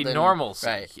it's going to be normal.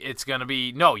 Right. It's going to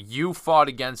be, no, you fought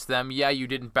against them. Yeah, you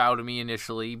didn't bow to me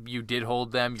initially. You did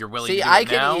hold them. You're willing to do it now.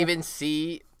 See, I could even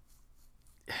see,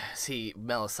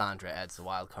 Melisandre adds the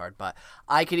wild card, but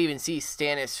I could even see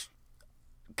Stannis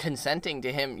consenting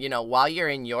to him, while you're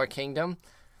in your kingdom,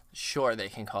 sure, they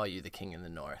can call you the king in the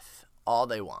north all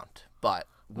they want, but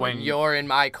when you're in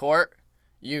my court,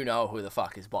 you know who the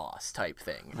fuck is boss type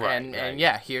thing. Right, and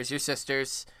here's your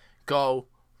sisters, go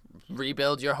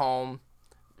rebuild your home,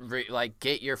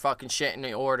 get your fucking shit in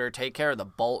order, take care of the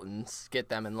Boltons, get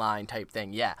them in line type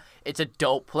thing. It's a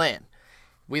dope plan.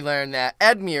 We learn that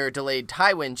Edmure delayed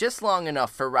Tywin just long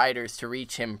enough for riders to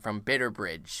reach him from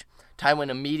Bitterbridge. Tywin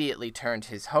immediately turned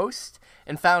his host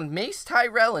and found Mace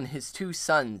Tyrell and his 2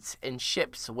 sons in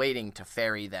ships waiting to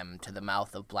ferry them to the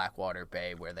mouth of Blackwater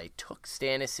Bay, where they took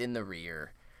Stannis in the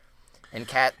rear. And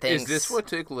Cat thinks... Is this what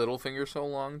took Littlefinger so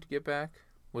long to get back?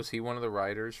 Was he one of the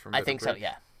riders from I think so, Bitterbridge?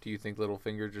 yeah. Do you think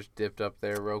Littlefinger just dipped up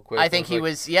there real quick? I think he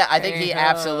was, yeah, I think he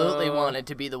absolutely ho." wanted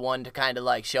to be the one to kind of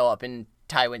like show up in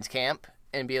Tywin's camp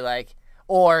and be like,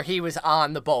 or he was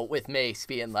on the boat with Mace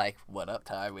being like, what up,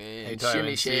 Tywin? Hey, Tywin,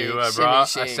 shimmy see shake, you, shimmy bro.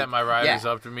 shake. I sent my riders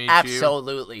up to meet you.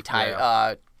 Absolutely.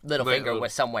 Yeah. Littlefinger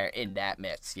was somewhere in that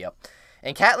midst, yep.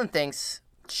 And Catelyn thinks,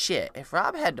 shit, if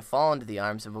Robb had to fall into the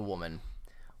arms of a woman,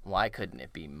 why couldn't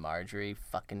it be Marjorie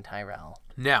fucking Tyrell?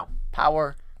 Now,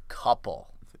 Power couple.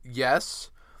 yes.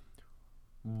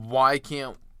 Why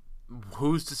can't...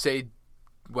 Who's to say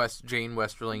Jane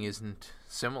Westerling isn't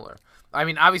similar? I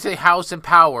mean, obviously house and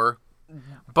power,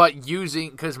 but using...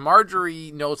 Because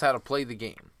Marjorie knows how to play the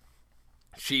game.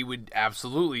 She would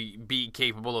absolutely be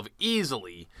capable of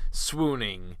easily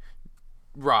swooning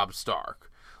Robb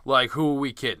Stark. Like, who are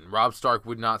we kidding? Robb Stark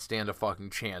would not stand a fucking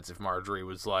chance if Marjorie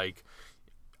was like,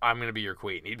 I'm going to be your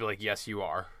queen. He'd be like, yes, you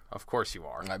are. Of course you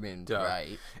are. I mean, Duh.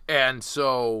 right. And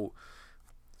so...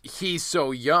 He's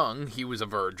so young, he was a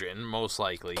virgin, most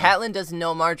likely. Catelyn doesn't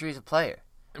know Marjorie's a player.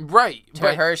 Right.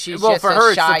 To her, she's well, just for a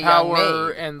her, shy it's the power young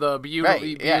maid. and the beauty.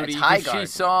 Right, yeah,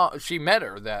 it's 'cause she met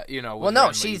her, that, Well,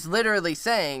 no, she's literally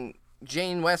saying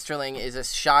Jane Westerling is a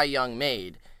shy young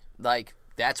maid. Like,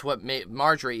 that's what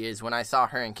Marjorie is when I saw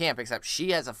her in camp, except she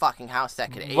has a fucking house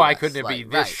that could aid Why us. couldn't it be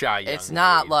this shy young It's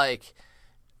not maid? like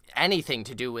anything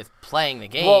to do with playing the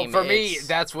game. Well, for me,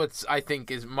 that's what I think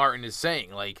is Martin is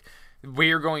saying. Like,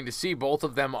 we're going to see both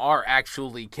of them are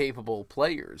actually capable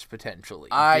players, potentially.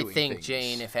 I doing think things.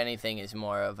 Jane, if anything, is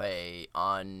more of a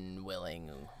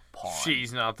unwilling pawn.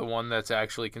 She's not the one that's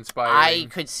actually conspiring. I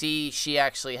could see she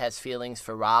actually has feelings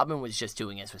for Robb and was just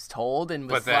doing as was told and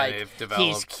was But then like, it developed-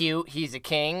 he's cute, he's a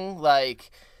king,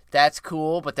 like, that's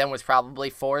cool, but then was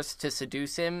probably forced to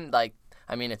seduce him. Like,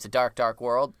 I mean, it's a dark, dark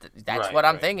world. That's Right, what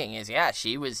I'm right. thinking is, yeah,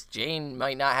 Jane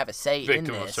might not have a say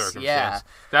Victim in of this. circumstance. Yeah.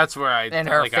 That's where I And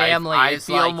her like, family I is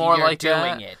feel like, more you're like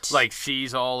doing that. it. Like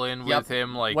she's all in Yep. with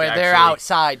him. Like Where they're actually,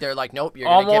 outside, they're like, nope, you're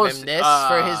going to give Almost, him this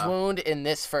for his wound and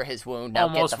this for his wound. Now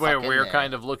almost get the where fuck in we're there.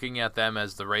 kind of looking at them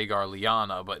as the Rhaegar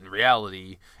Lyanna, but in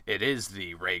reality, it is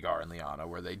the Rhaegar and Lyanna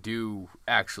where they do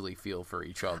actually feel for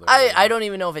each other. I don't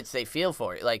even know if it's they feel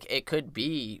for it. Like, it could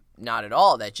be not at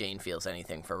all that Jane feels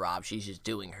anything for Robb. She's just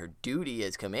doing her duty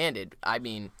as commanded. I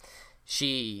mean,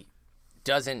 she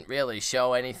doesn't really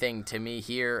show anything to me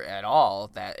here at all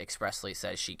that expressly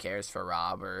says she cares for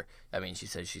Robb. Or, I mean, she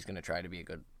says she's going to try to be a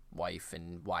good wife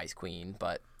and wise queen,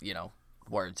 but,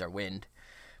 words are wind.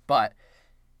 But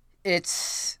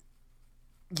it's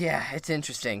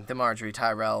interesting, the Marjorie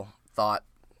Tyrell thought.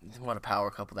 What a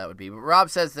power couple that would be. But Robb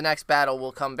says the next battle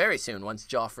will come very soon once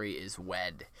Joffrey is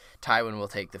wed. Tywin will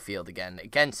take the field again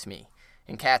against me.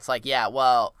 And Kat's like, yeah,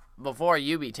 well, before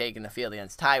you be taking the field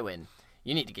against Tywin,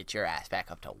 you need to get your ass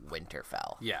back up to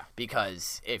Winterfell. Yeah.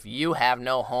 Because if you have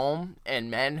no home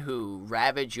and men who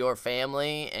ravage your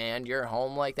family and your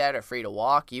home like that are free to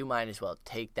walk, you might as well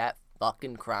take that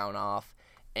fucking crown off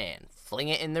and fling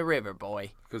it in the river,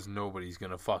 boy. Because nobody's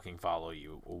going to fucking follow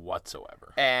you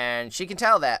whatsoever. And she can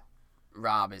tell that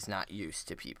Robb is not used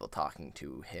to people talking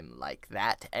to him like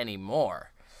that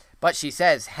anymore. But she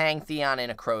says, hang Theon in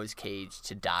a crow's cage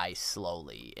to die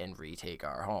slowly and retake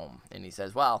our home. And he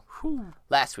says, well,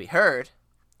 last we heard,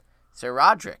 Sir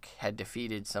Roderick had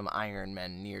defeated some Iron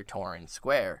Men near Torrhen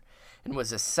Square and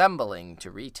was assembling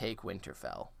to retake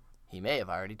Winterfell. He may have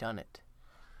already done it.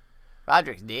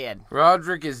 Roderick's dead.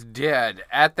 Roderick is dead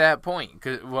at that point.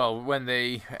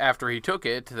 After he took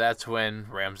it, that's when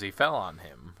Ramsay fell on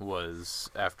him,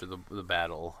 was after the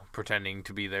battle, pretending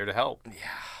to be there to help.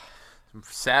 Yeah.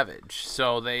 Savage.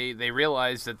 So they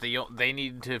realized that they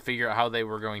needed to figure out how they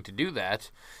were going to do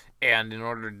that, and in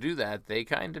order to do that, they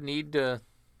kind of need to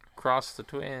cross the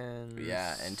twins.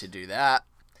 Yeah, and to do that,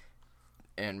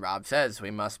 and Robb says,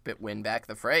 we must win back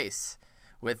the Freys.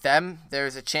 With them,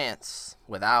 there's a chance.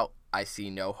 Without, I see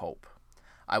no hope.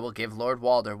 I will give Lord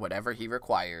Walder whatever he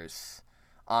requires.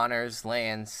 Honors,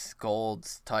 lands,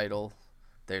 golds, title.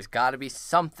 There's got to be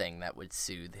something that would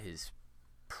soothe his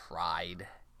pride.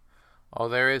 Oh,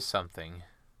 there is something.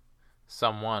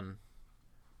 Someone.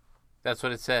 That's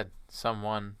what it said.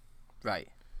 Someone. Right.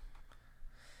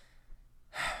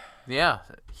 Yeah,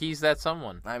 he's that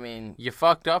someone. I mean, You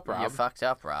fucked up, Rob. you fucked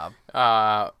up, Rob.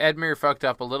 Edmure fucked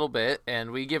up a little bit,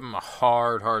 and we give him a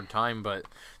hard time, but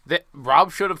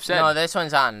Rob should have said... No, this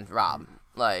one's on Rob.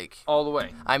 Like, all the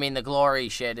way. I mean, the glory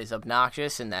shit is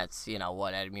obnoxious, and that's,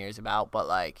 what Edmure's about. But,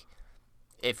 like,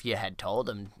 if you had told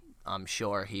him, I'm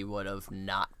sure he would have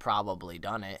not probably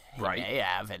done it. He may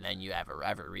have, and then you have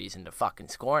every reason to fucking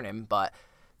scorn him. But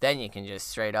then you can just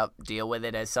straight up deal with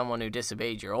it as someone who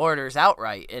disobeyed your orders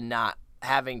outright and not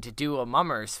having to do a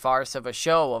mummer's farce of a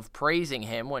show of praising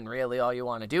him when really all you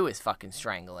want to do is fucking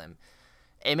strangle him.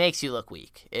 It makes you look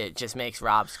weak. It just makes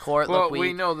Rob's court look weak. Well,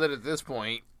 we know that at this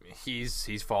point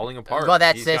he's falling apart. Well,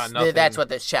 that's what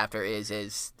this chapter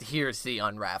is here's the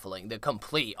unraveling, the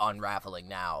complete unraveling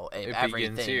now. Everything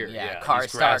begins here. Yeah,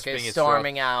 Karstark is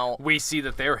storming out. We see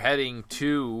that they're heading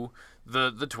to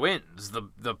the twins,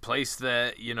 the place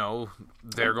that,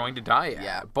 they're going to die at.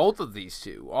 Yeah. Both of these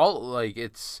two.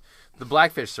 It's the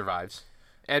Blackfish survives.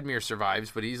 Edmure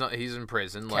survives, but he's in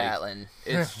prison. Catelyn.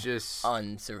 It's just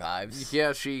unsurvives.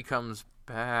 Yeah, she comes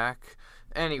back.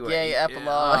 Anyway, yay,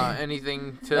 epilogue.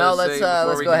 Anything to no, say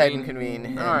let's go ahead and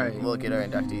convene. All right, we'll get our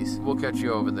inductees. We'll catch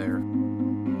you over there.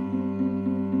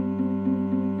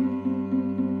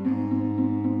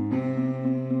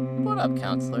 What up,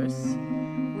 counselors?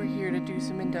 We're here to do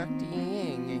some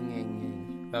inducteeing.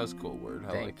 That was a cool word.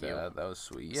 I like that. That was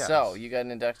sweet. Yes. So, you got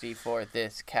an inductee for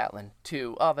this Catelyn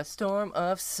 2 of A Storm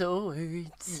of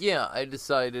Swords. Yeah, I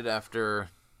decided after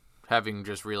having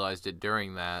just realized it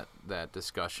during that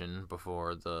discussion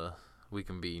before we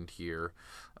convened here,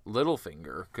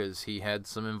 Littlefinger, because he had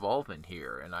some involvement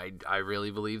here, and I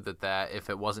really believe that if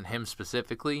it wasn't him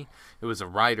specifically, it was a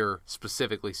writer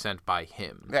specifically sent by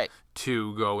him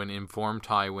to go and inform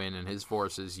Tywin and his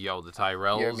forces, the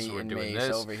Tyrells, we're doing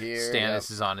this, over here. Stannis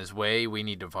is on his way, we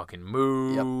need to fucking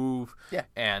move. Yeah.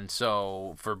 And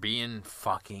so, for being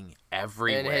fucking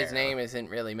everywhere. And his name isn't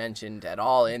really mentioned at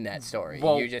all in that story.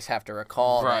 Well, you just have to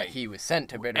recall that he was sent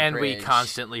to Bitterbridge. And we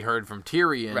constantly heard from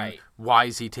Tyrion, why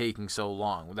is he taking so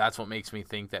long? That's what makes me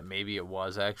think that maybe it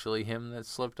was actually him that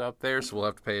slipped up there, so we'll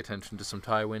have to pay attention to some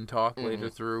Tywin talk later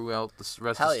throughout the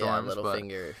rest of Storms.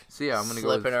 Littlefinger. So yeah, I'm going to go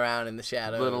slipping around in the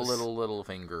shadows. Little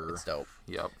finger. It's dope.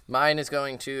 Yep. Mine is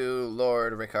going to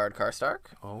Lord Rickard Karstark.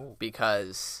 Oh.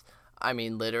 Because,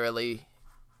 literally,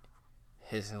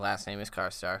 his last name is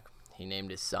Karstark. He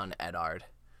named his son Eddard.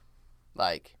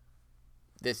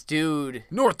 This dude...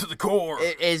 North to the core!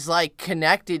 Is,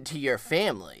 connected to your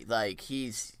family.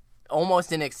 He's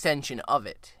almost an extension of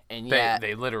it. And yet...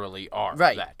 They literally are.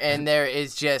 Right. That. And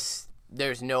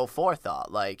there's no forethought.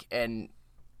 And...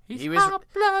 He was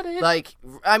hot-blooded.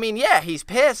 He's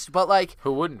pissed, but,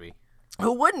 Who wouldn't be?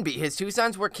 Who wouldn't be? His 2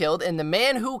 sons were killed, and the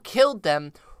man who killed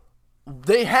them,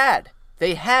 they had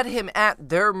him at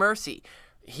their mercy.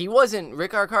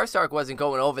 Rickard Karstark wasn't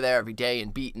going over there every day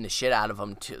and beating the shit out of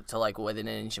him to within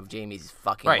an inch of Jamie's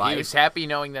fucking life. He was happy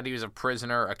knowing that he was a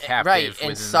prisoner, a captive, right,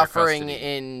 and suffering their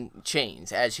custody. in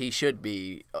chains, as he should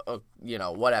be,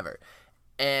 whatever.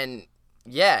 And...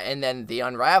 yeah, and then the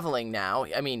unraveling now,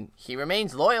 he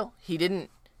remains loyal. He didn't,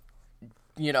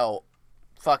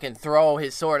 fucking throw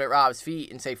his sword at Rob's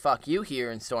feet and say, fuck you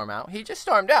here and storm out. He just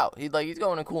stormed out. He's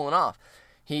going and cooling off.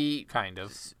 Kind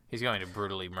of. He's going to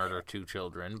brutally murder 2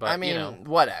 children, but,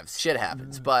 whatever. Shit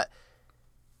happens. But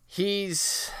he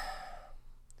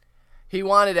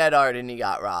wanted Eddard and he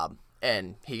got robbed.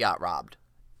 And he got robbed.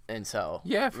 And so,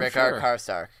 Rickard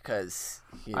Karstark, because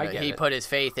he put his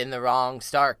faith in the wrong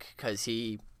Stark, because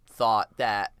he thought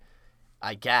that,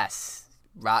 I guess,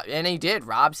 Rob, and he did.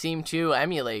 Rob seemed to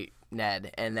emulate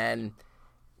Ned, and then,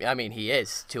 he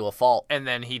is to a fault. And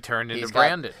then he turned into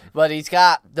Brandon. But he's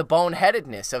got the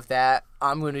boneheadedness of that,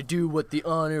 I'm going to do what the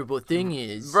honorable thing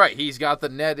is. Right, he's got the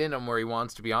Ned in him where he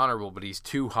wants to be honorable, but he's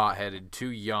too hot-headed,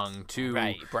 too young, too...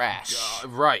 brash.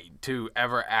 To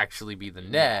ever actually be the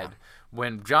Ned. Yeah.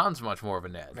 When Jon's much more of a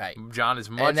Ned. Right. Jon is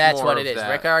much more of that. And that's what it is.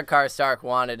 Rickard Karstark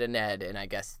wanted a Ned, and I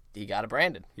guess he got a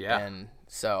Brandon. Yeah. And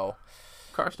so...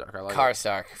 Karstark, I like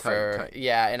Karstark tight.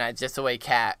 Yeah, and just the way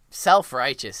Cat,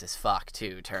 self-righteous as fuck,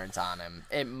 too, turns on him.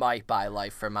 It might buy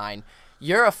life for mine.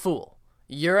 You're a fool.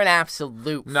 You're an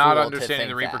absolute fool. Not understanding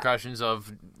the repercussions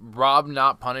of Rob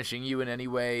not punishing you in any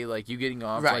way, you getting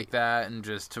off like that, and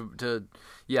just to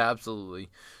yeah, absolutely.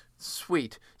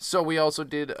 Sweet. So we also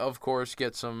did, of course,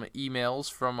 get some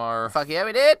emails from our... Fuck yeah,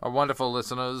 we did. Our wonderful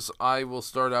listeners. I will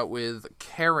start out with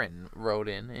Karen wrote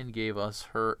in and gave us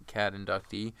her cat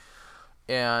inductee.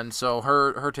 And so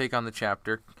her take on the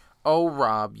chapter. Oh,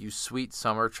 Rob, you sweet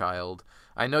summer child.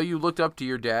 I know you looked up to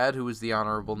your dad, who was the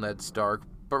Honorable Ned Stark,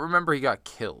 but remember he got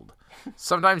killed.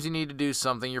 Sometimes you need to do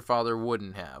something your father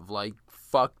wouldn't have, like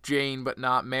fuck Jane but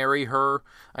not marry her.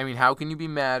 How can you be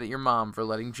mad at your mom for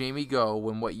letting Jamie go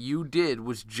when what you did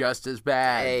was just as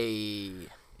bad? Hey.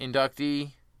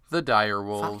 Inductee, the dire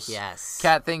wolves. Fuck yes.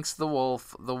 Cat thinks the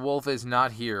wolf is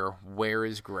not here. Where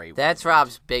is Grey? That's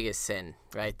Rob's biggest sin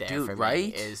right there. Dude, for me,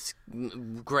 right? is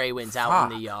Grey Wind's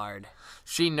out in the yard.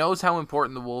 She knows how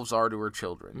important the wolves are to her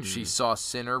children. She saw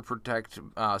Summer protect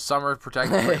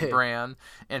Bran,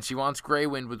 and she wants Grey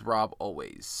Wind with Rob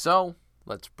always. So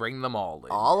let's bring them all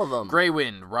in. All of them. Grey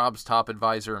Wind, Rob's top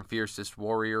advisor and fiercest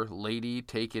warrior. Lady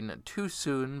taken too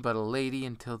soon, but a lady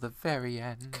until the very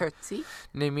end. Curtsy.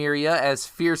 Nymeria, as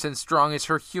fierce and strong as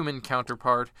her human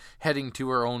counterpart, heading to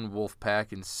her own wolf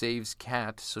pack and saves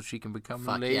Cat so she can become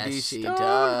Lady yes, she Stoneheart.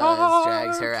 does.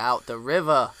 Drags her out the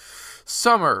river.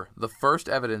 Summer, the first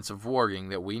evidence of warging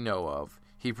that we know of.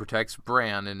 He protects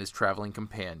Bran and his traveling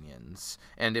companions.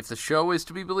 And if the show is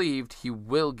to be believed, he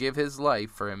will give his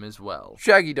life for him as well.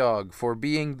 Shaggy Dog, for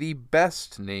being the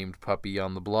best named puppy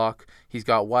on the block. He's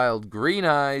got wild green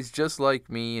eyes, just like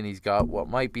me, and he's got what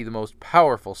might be the most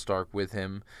powerful Stark with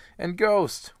him. And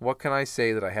Ghost, what can I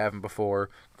say that I haven't before?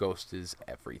 Ghost is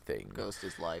everything. Ghost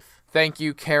is life. Thank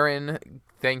you, Karen.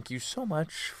 Thank you so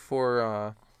much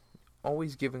for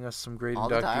always giving us some great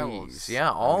inductees.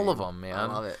 Yeah, all of them, man. I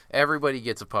love it. Everybody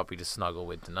gets a puppy to snuggle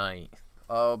with tonight.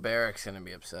 Oh, Barrack's going to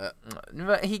be upset.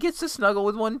 But he gets to snuggle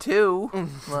with one, too.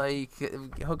 Like,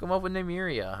 hook him up with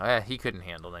Nymeria. He couldn't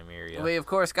handle Nymeria. We, of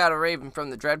course, got a raven from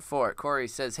the Dreadfort. Corey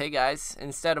says, hey, guys,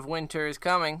 instead of winter is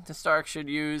coming, the Stark should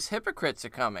use hypocrites are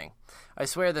coming. I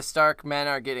swear the Stark men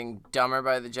are getting dumber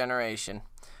by the generation.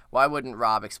 Why wouldn't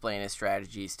Rob explain his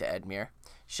strategies to Edmure?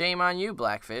 Shame on you,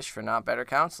 Blackfish, for not better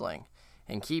counseling.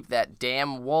 And keep that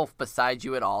damn wolf beside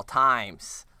you at all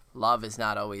times. Love is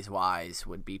not always wise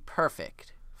would be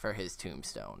perfect for his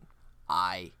tombstone.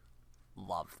 I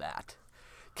love that.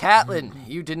 Catelyn,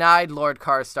 you denied Lord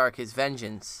Karstark his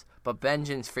vengeance, but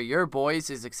vengeance for your boys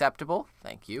is acceptable.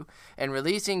 Thank you. And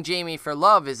releasing Jaime for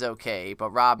love is okay,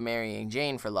 but Rob marrying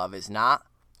Jane for love is not.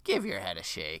 Give your head a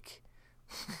shake.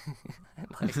 I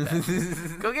like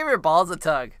that. Go give your balls a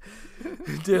tug.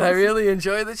 Did I really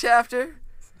enjoy the chapter?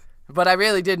 But I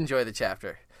really did enjoy the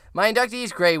chapter. My inductee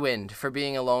is Grey Wind for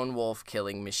being a lone wolf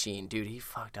killing machine. Dude, he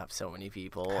fucked up so many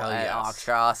people at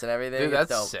Oxtross and everything. Dude,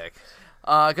 that's sick.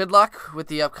 Good luck with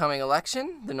the upcoming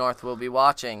election. The North will be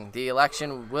watching. The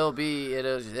election will be, it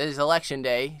is election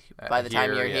day by the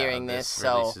time you're hearing this.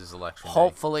 So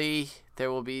hopefully there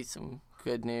will be some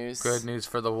good news. Good news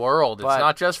for the world. It's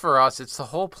not just for us. It's the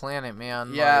whole planet,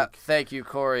 man. Yeah, thank you,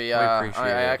 Corey. We appreciate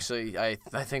it. Actually, I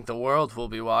think the world will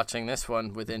be watching this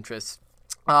one with interest.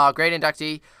 Great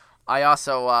inductee. I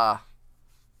also, I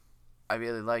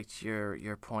really liked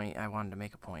your point. I wanted to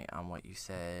make a point on what you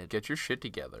said. Get your shit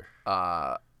together.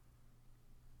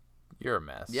 You're a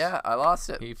mess. Yeah, I lost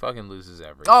it. He fucking loses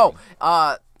everything. Oh,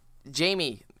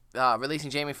 Jaime. Releasing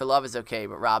Jaime for love is okay,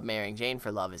 but Rob marrying Jane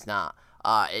for love is not.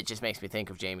 It just makes me think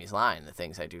of Jaime's line, the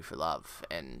things I do for love,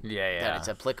 and that it's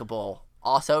applicable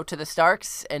also to the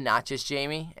Starks and not just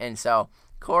Jaime. And so,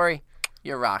 Corey,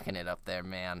 you're rocking it up there,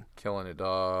 man. Killing it,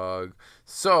 dog.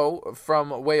 So,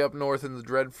 from way up north in the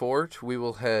Dreadfort, we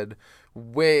will head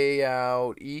way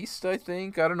out east, I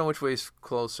think. I don't know which way is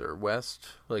closer. West?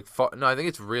 No, I think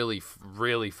it's really,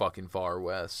 really fucking far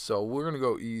west. So we're going to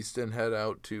go east and head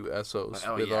out to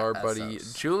Essos with our buddy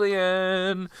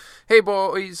Julian. Hey,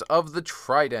 boys of the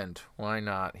Trident. Why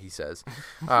not, he says.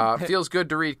 Feels good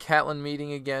to read Catelyn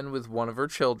meeting again with one of her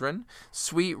children.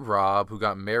 Sweet Rob, who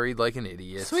got married like an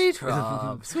idiot. Sweet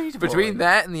Rob. Sweet boy. Between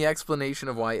that and the explanation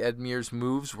of why Edmure's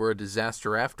moves were a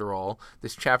disaster after all,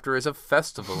 this chapter is a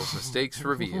festival of mistakes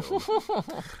revealed.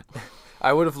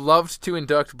 I would have loved to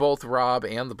induct both Rob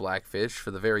and the Blackfish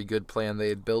for the very good plan they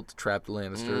had built to trap the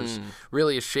Lannisters.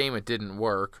 Really a shame it didn't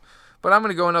work. But I'm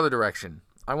going to go another direction.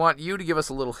 I want you to give us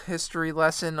a little history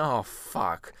lesson. Oh,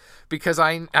 fuck. Because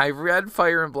I read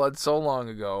Fire and Blood so long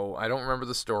ago, I don't remember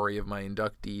the story of my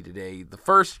inductee today. The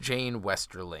first Jane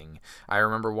Westerling. I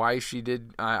remember why she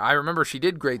did. I remember she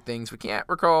did great things, but can't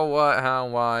recall what, how,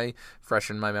 why.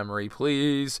 Freshen my memory,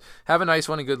 please. Have a nice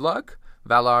one and good luck.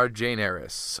 Valar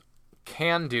Jaehaerys.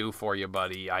 Can do for you,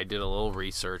 buddy. I did a little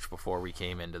research before we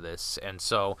came into this, and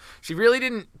so she really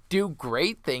didn't do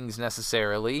great things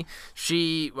necessarily.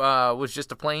 She was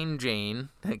just a plain Jane,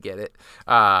 I get it,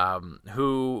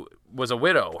 who was a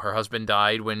widow. Her husband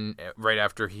died right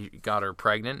after he got her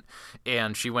pregnant,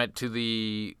 and she went to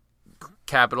the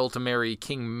capital to marry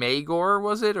King Maegor,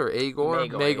 was it? Or Aegor?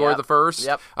 Maegor yep. the First?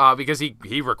 Yep. Because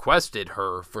he requested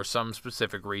her for some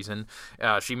specific reason.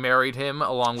 She married him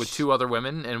along with 2 other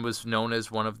women and was known as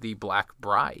one of the Black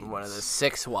Brides. One of the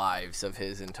 6 wives of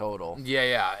his in total.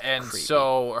 Yeah. And Creepy.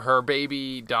 so her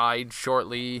baby died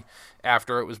shortly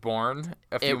after it was born.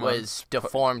 It was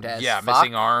deformed as fuck.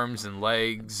 Missing arms and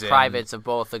legs. Privates of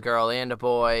both a girl and a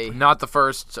boy. Not the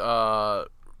first...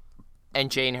 And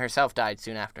Jane herself died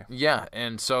soon after. Yeah,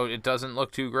 and so it doesn't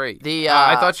look too great.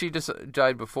 I thought she just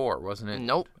died before, wasn't it?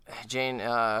 Nope. Jane,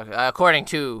 according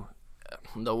to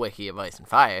the wiki of Ice and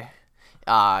Fire,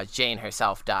 Jane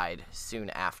herself died soon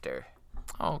after.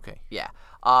 Oh, okay. Yeah.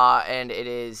 And it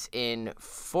is in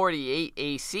 48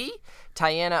 AC,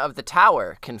 Tiana of the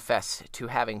Tower confessed to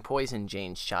having poisoned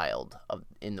Jane's child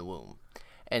in the womb.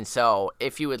 And so,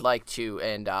 if you would like to,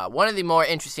 and one of the more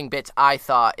interesting bits I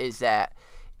thought is that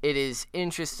it is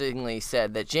interestingly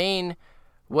said that Jane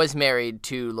was married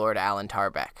to Lord Alan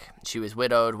Tarbeck. She was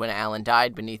widowed when Alan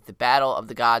died beneath the Battle of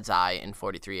the God's Eye in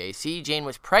 43 AC. Jane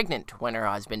was pregnant when her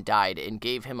husband died and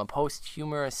gave him a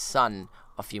posthumous son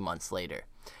a few months later.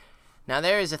 Now,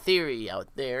 there is a theory out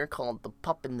there called the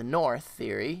Pup in the North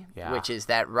theory, which is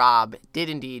that Robb did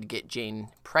indeed get Jane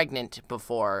pregnant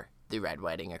before the Red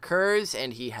Wedding occurs,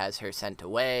 and he has her sent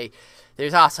away.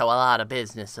 There's also a lot of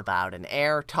business about an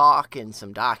heir talk and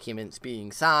some documents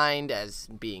being signed as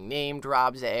being named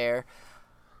Robb's heir.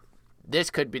 This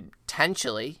could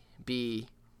potentially be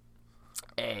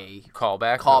a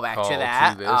callback to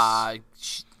that.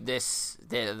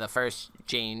 The first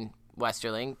Jane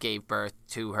Westerling gave birth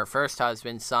to her first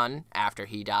husband's son after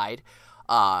he died,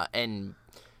 and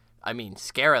I mean,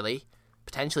 scarily,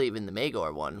 potentially even the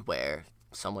Maegor one, where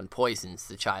someone poisons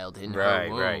the child in her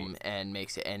womb and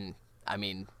makes it. And I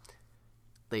mean,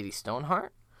 Lady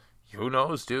Stoneheart. Who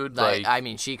knows, dude? I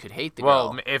mean, she could hate the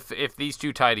girl. girl. Well, if these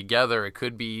two tie together, it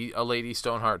could be a Lady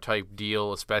Stoneheart type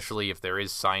deal, especially if there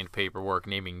is signed paperwork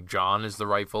naming Jon as the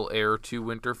rightful heir to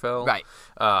Winterfell. Right.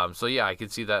 So yeah, I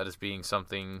could see that as being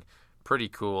something pretty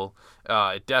cool.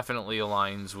 It definitely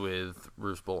aligns with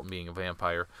Roose Bolton being a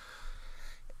vampire.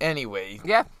 Anyway.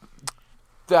 Yeah.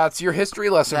 That's your history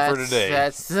lesson for today.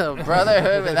 That's the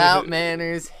Brotherhood Without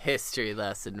Manners history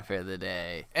lesson for the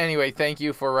day. Anyway, thank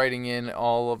you for writing in,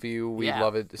 all of you. We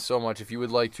love it so much. If you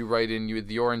would like to write in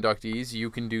with your inductees, you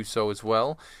can do so as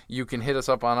well. You can hit us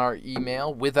up on our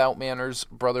email,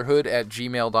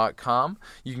 withoutmannersbrotherhood@gmail.com.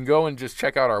 You can go and just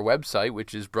check out our website,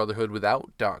 which is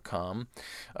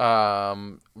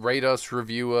brotherhoodwithout.com. Rate us,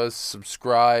 review us,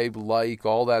 subscribe, like,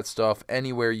 all that stuff.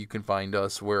 Anywhere you can find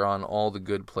us, we're on all the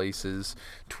good places.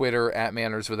 Twitter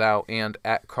 @MannersWithout and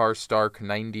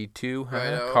 @Carstark92.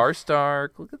 Righto.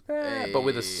 Carstark, look at that. Hey. But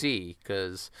with a C,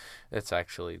 because that's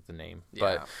actually the name.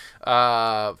 Yeah.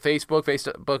 But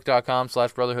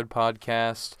Facebook.com/Brotherhood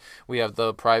Podcast. We have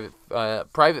the private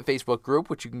Facebook group,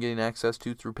 which you can gain access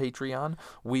to through Patreon.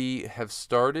 We have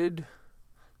started.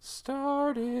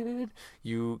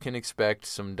 You can expect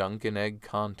some Dunk and Egg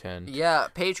content. Yeah,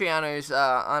 Patreoners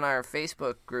on our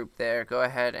Facebook group there, go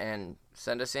ahead and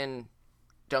send us in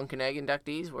Dunk and Egg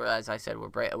inductees. Where, as I said,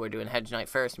 we're doing Hedge Night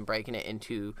first and breaking it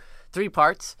into 3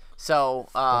 parts. So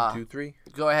 1, 2, 3.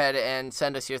 Go ahead and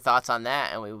send us your thoughts on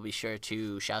that, and we will be sure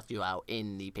to shout you out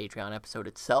in the Patreon episode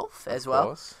itself as well.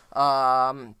 Course.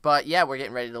 But yeah, we're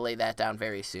getting ready to lay that down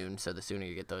very soon. So the sooner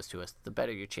you get those to us, the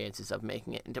better your chances of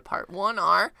making it into part 1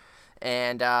 are.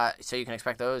 And so you can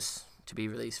expect those to be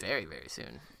released very, very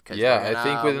soon. Yeah, I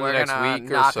think within the next week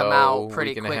or knock so, them out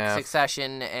pretty week and a quick half.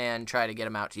 succession and try to get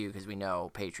them out to you because we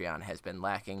know Patreon has been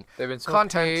lacking They've been so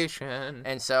content. patient.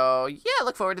 And so, yeah,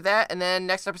 look forward to that. And then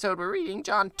next episode, we're reading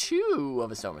John 2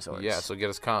 of A Storm of Swords. Yeah, so get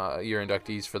us your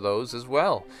inductees for those as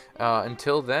well.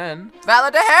 Until then,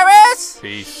 Valor to Harris!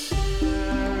 peace.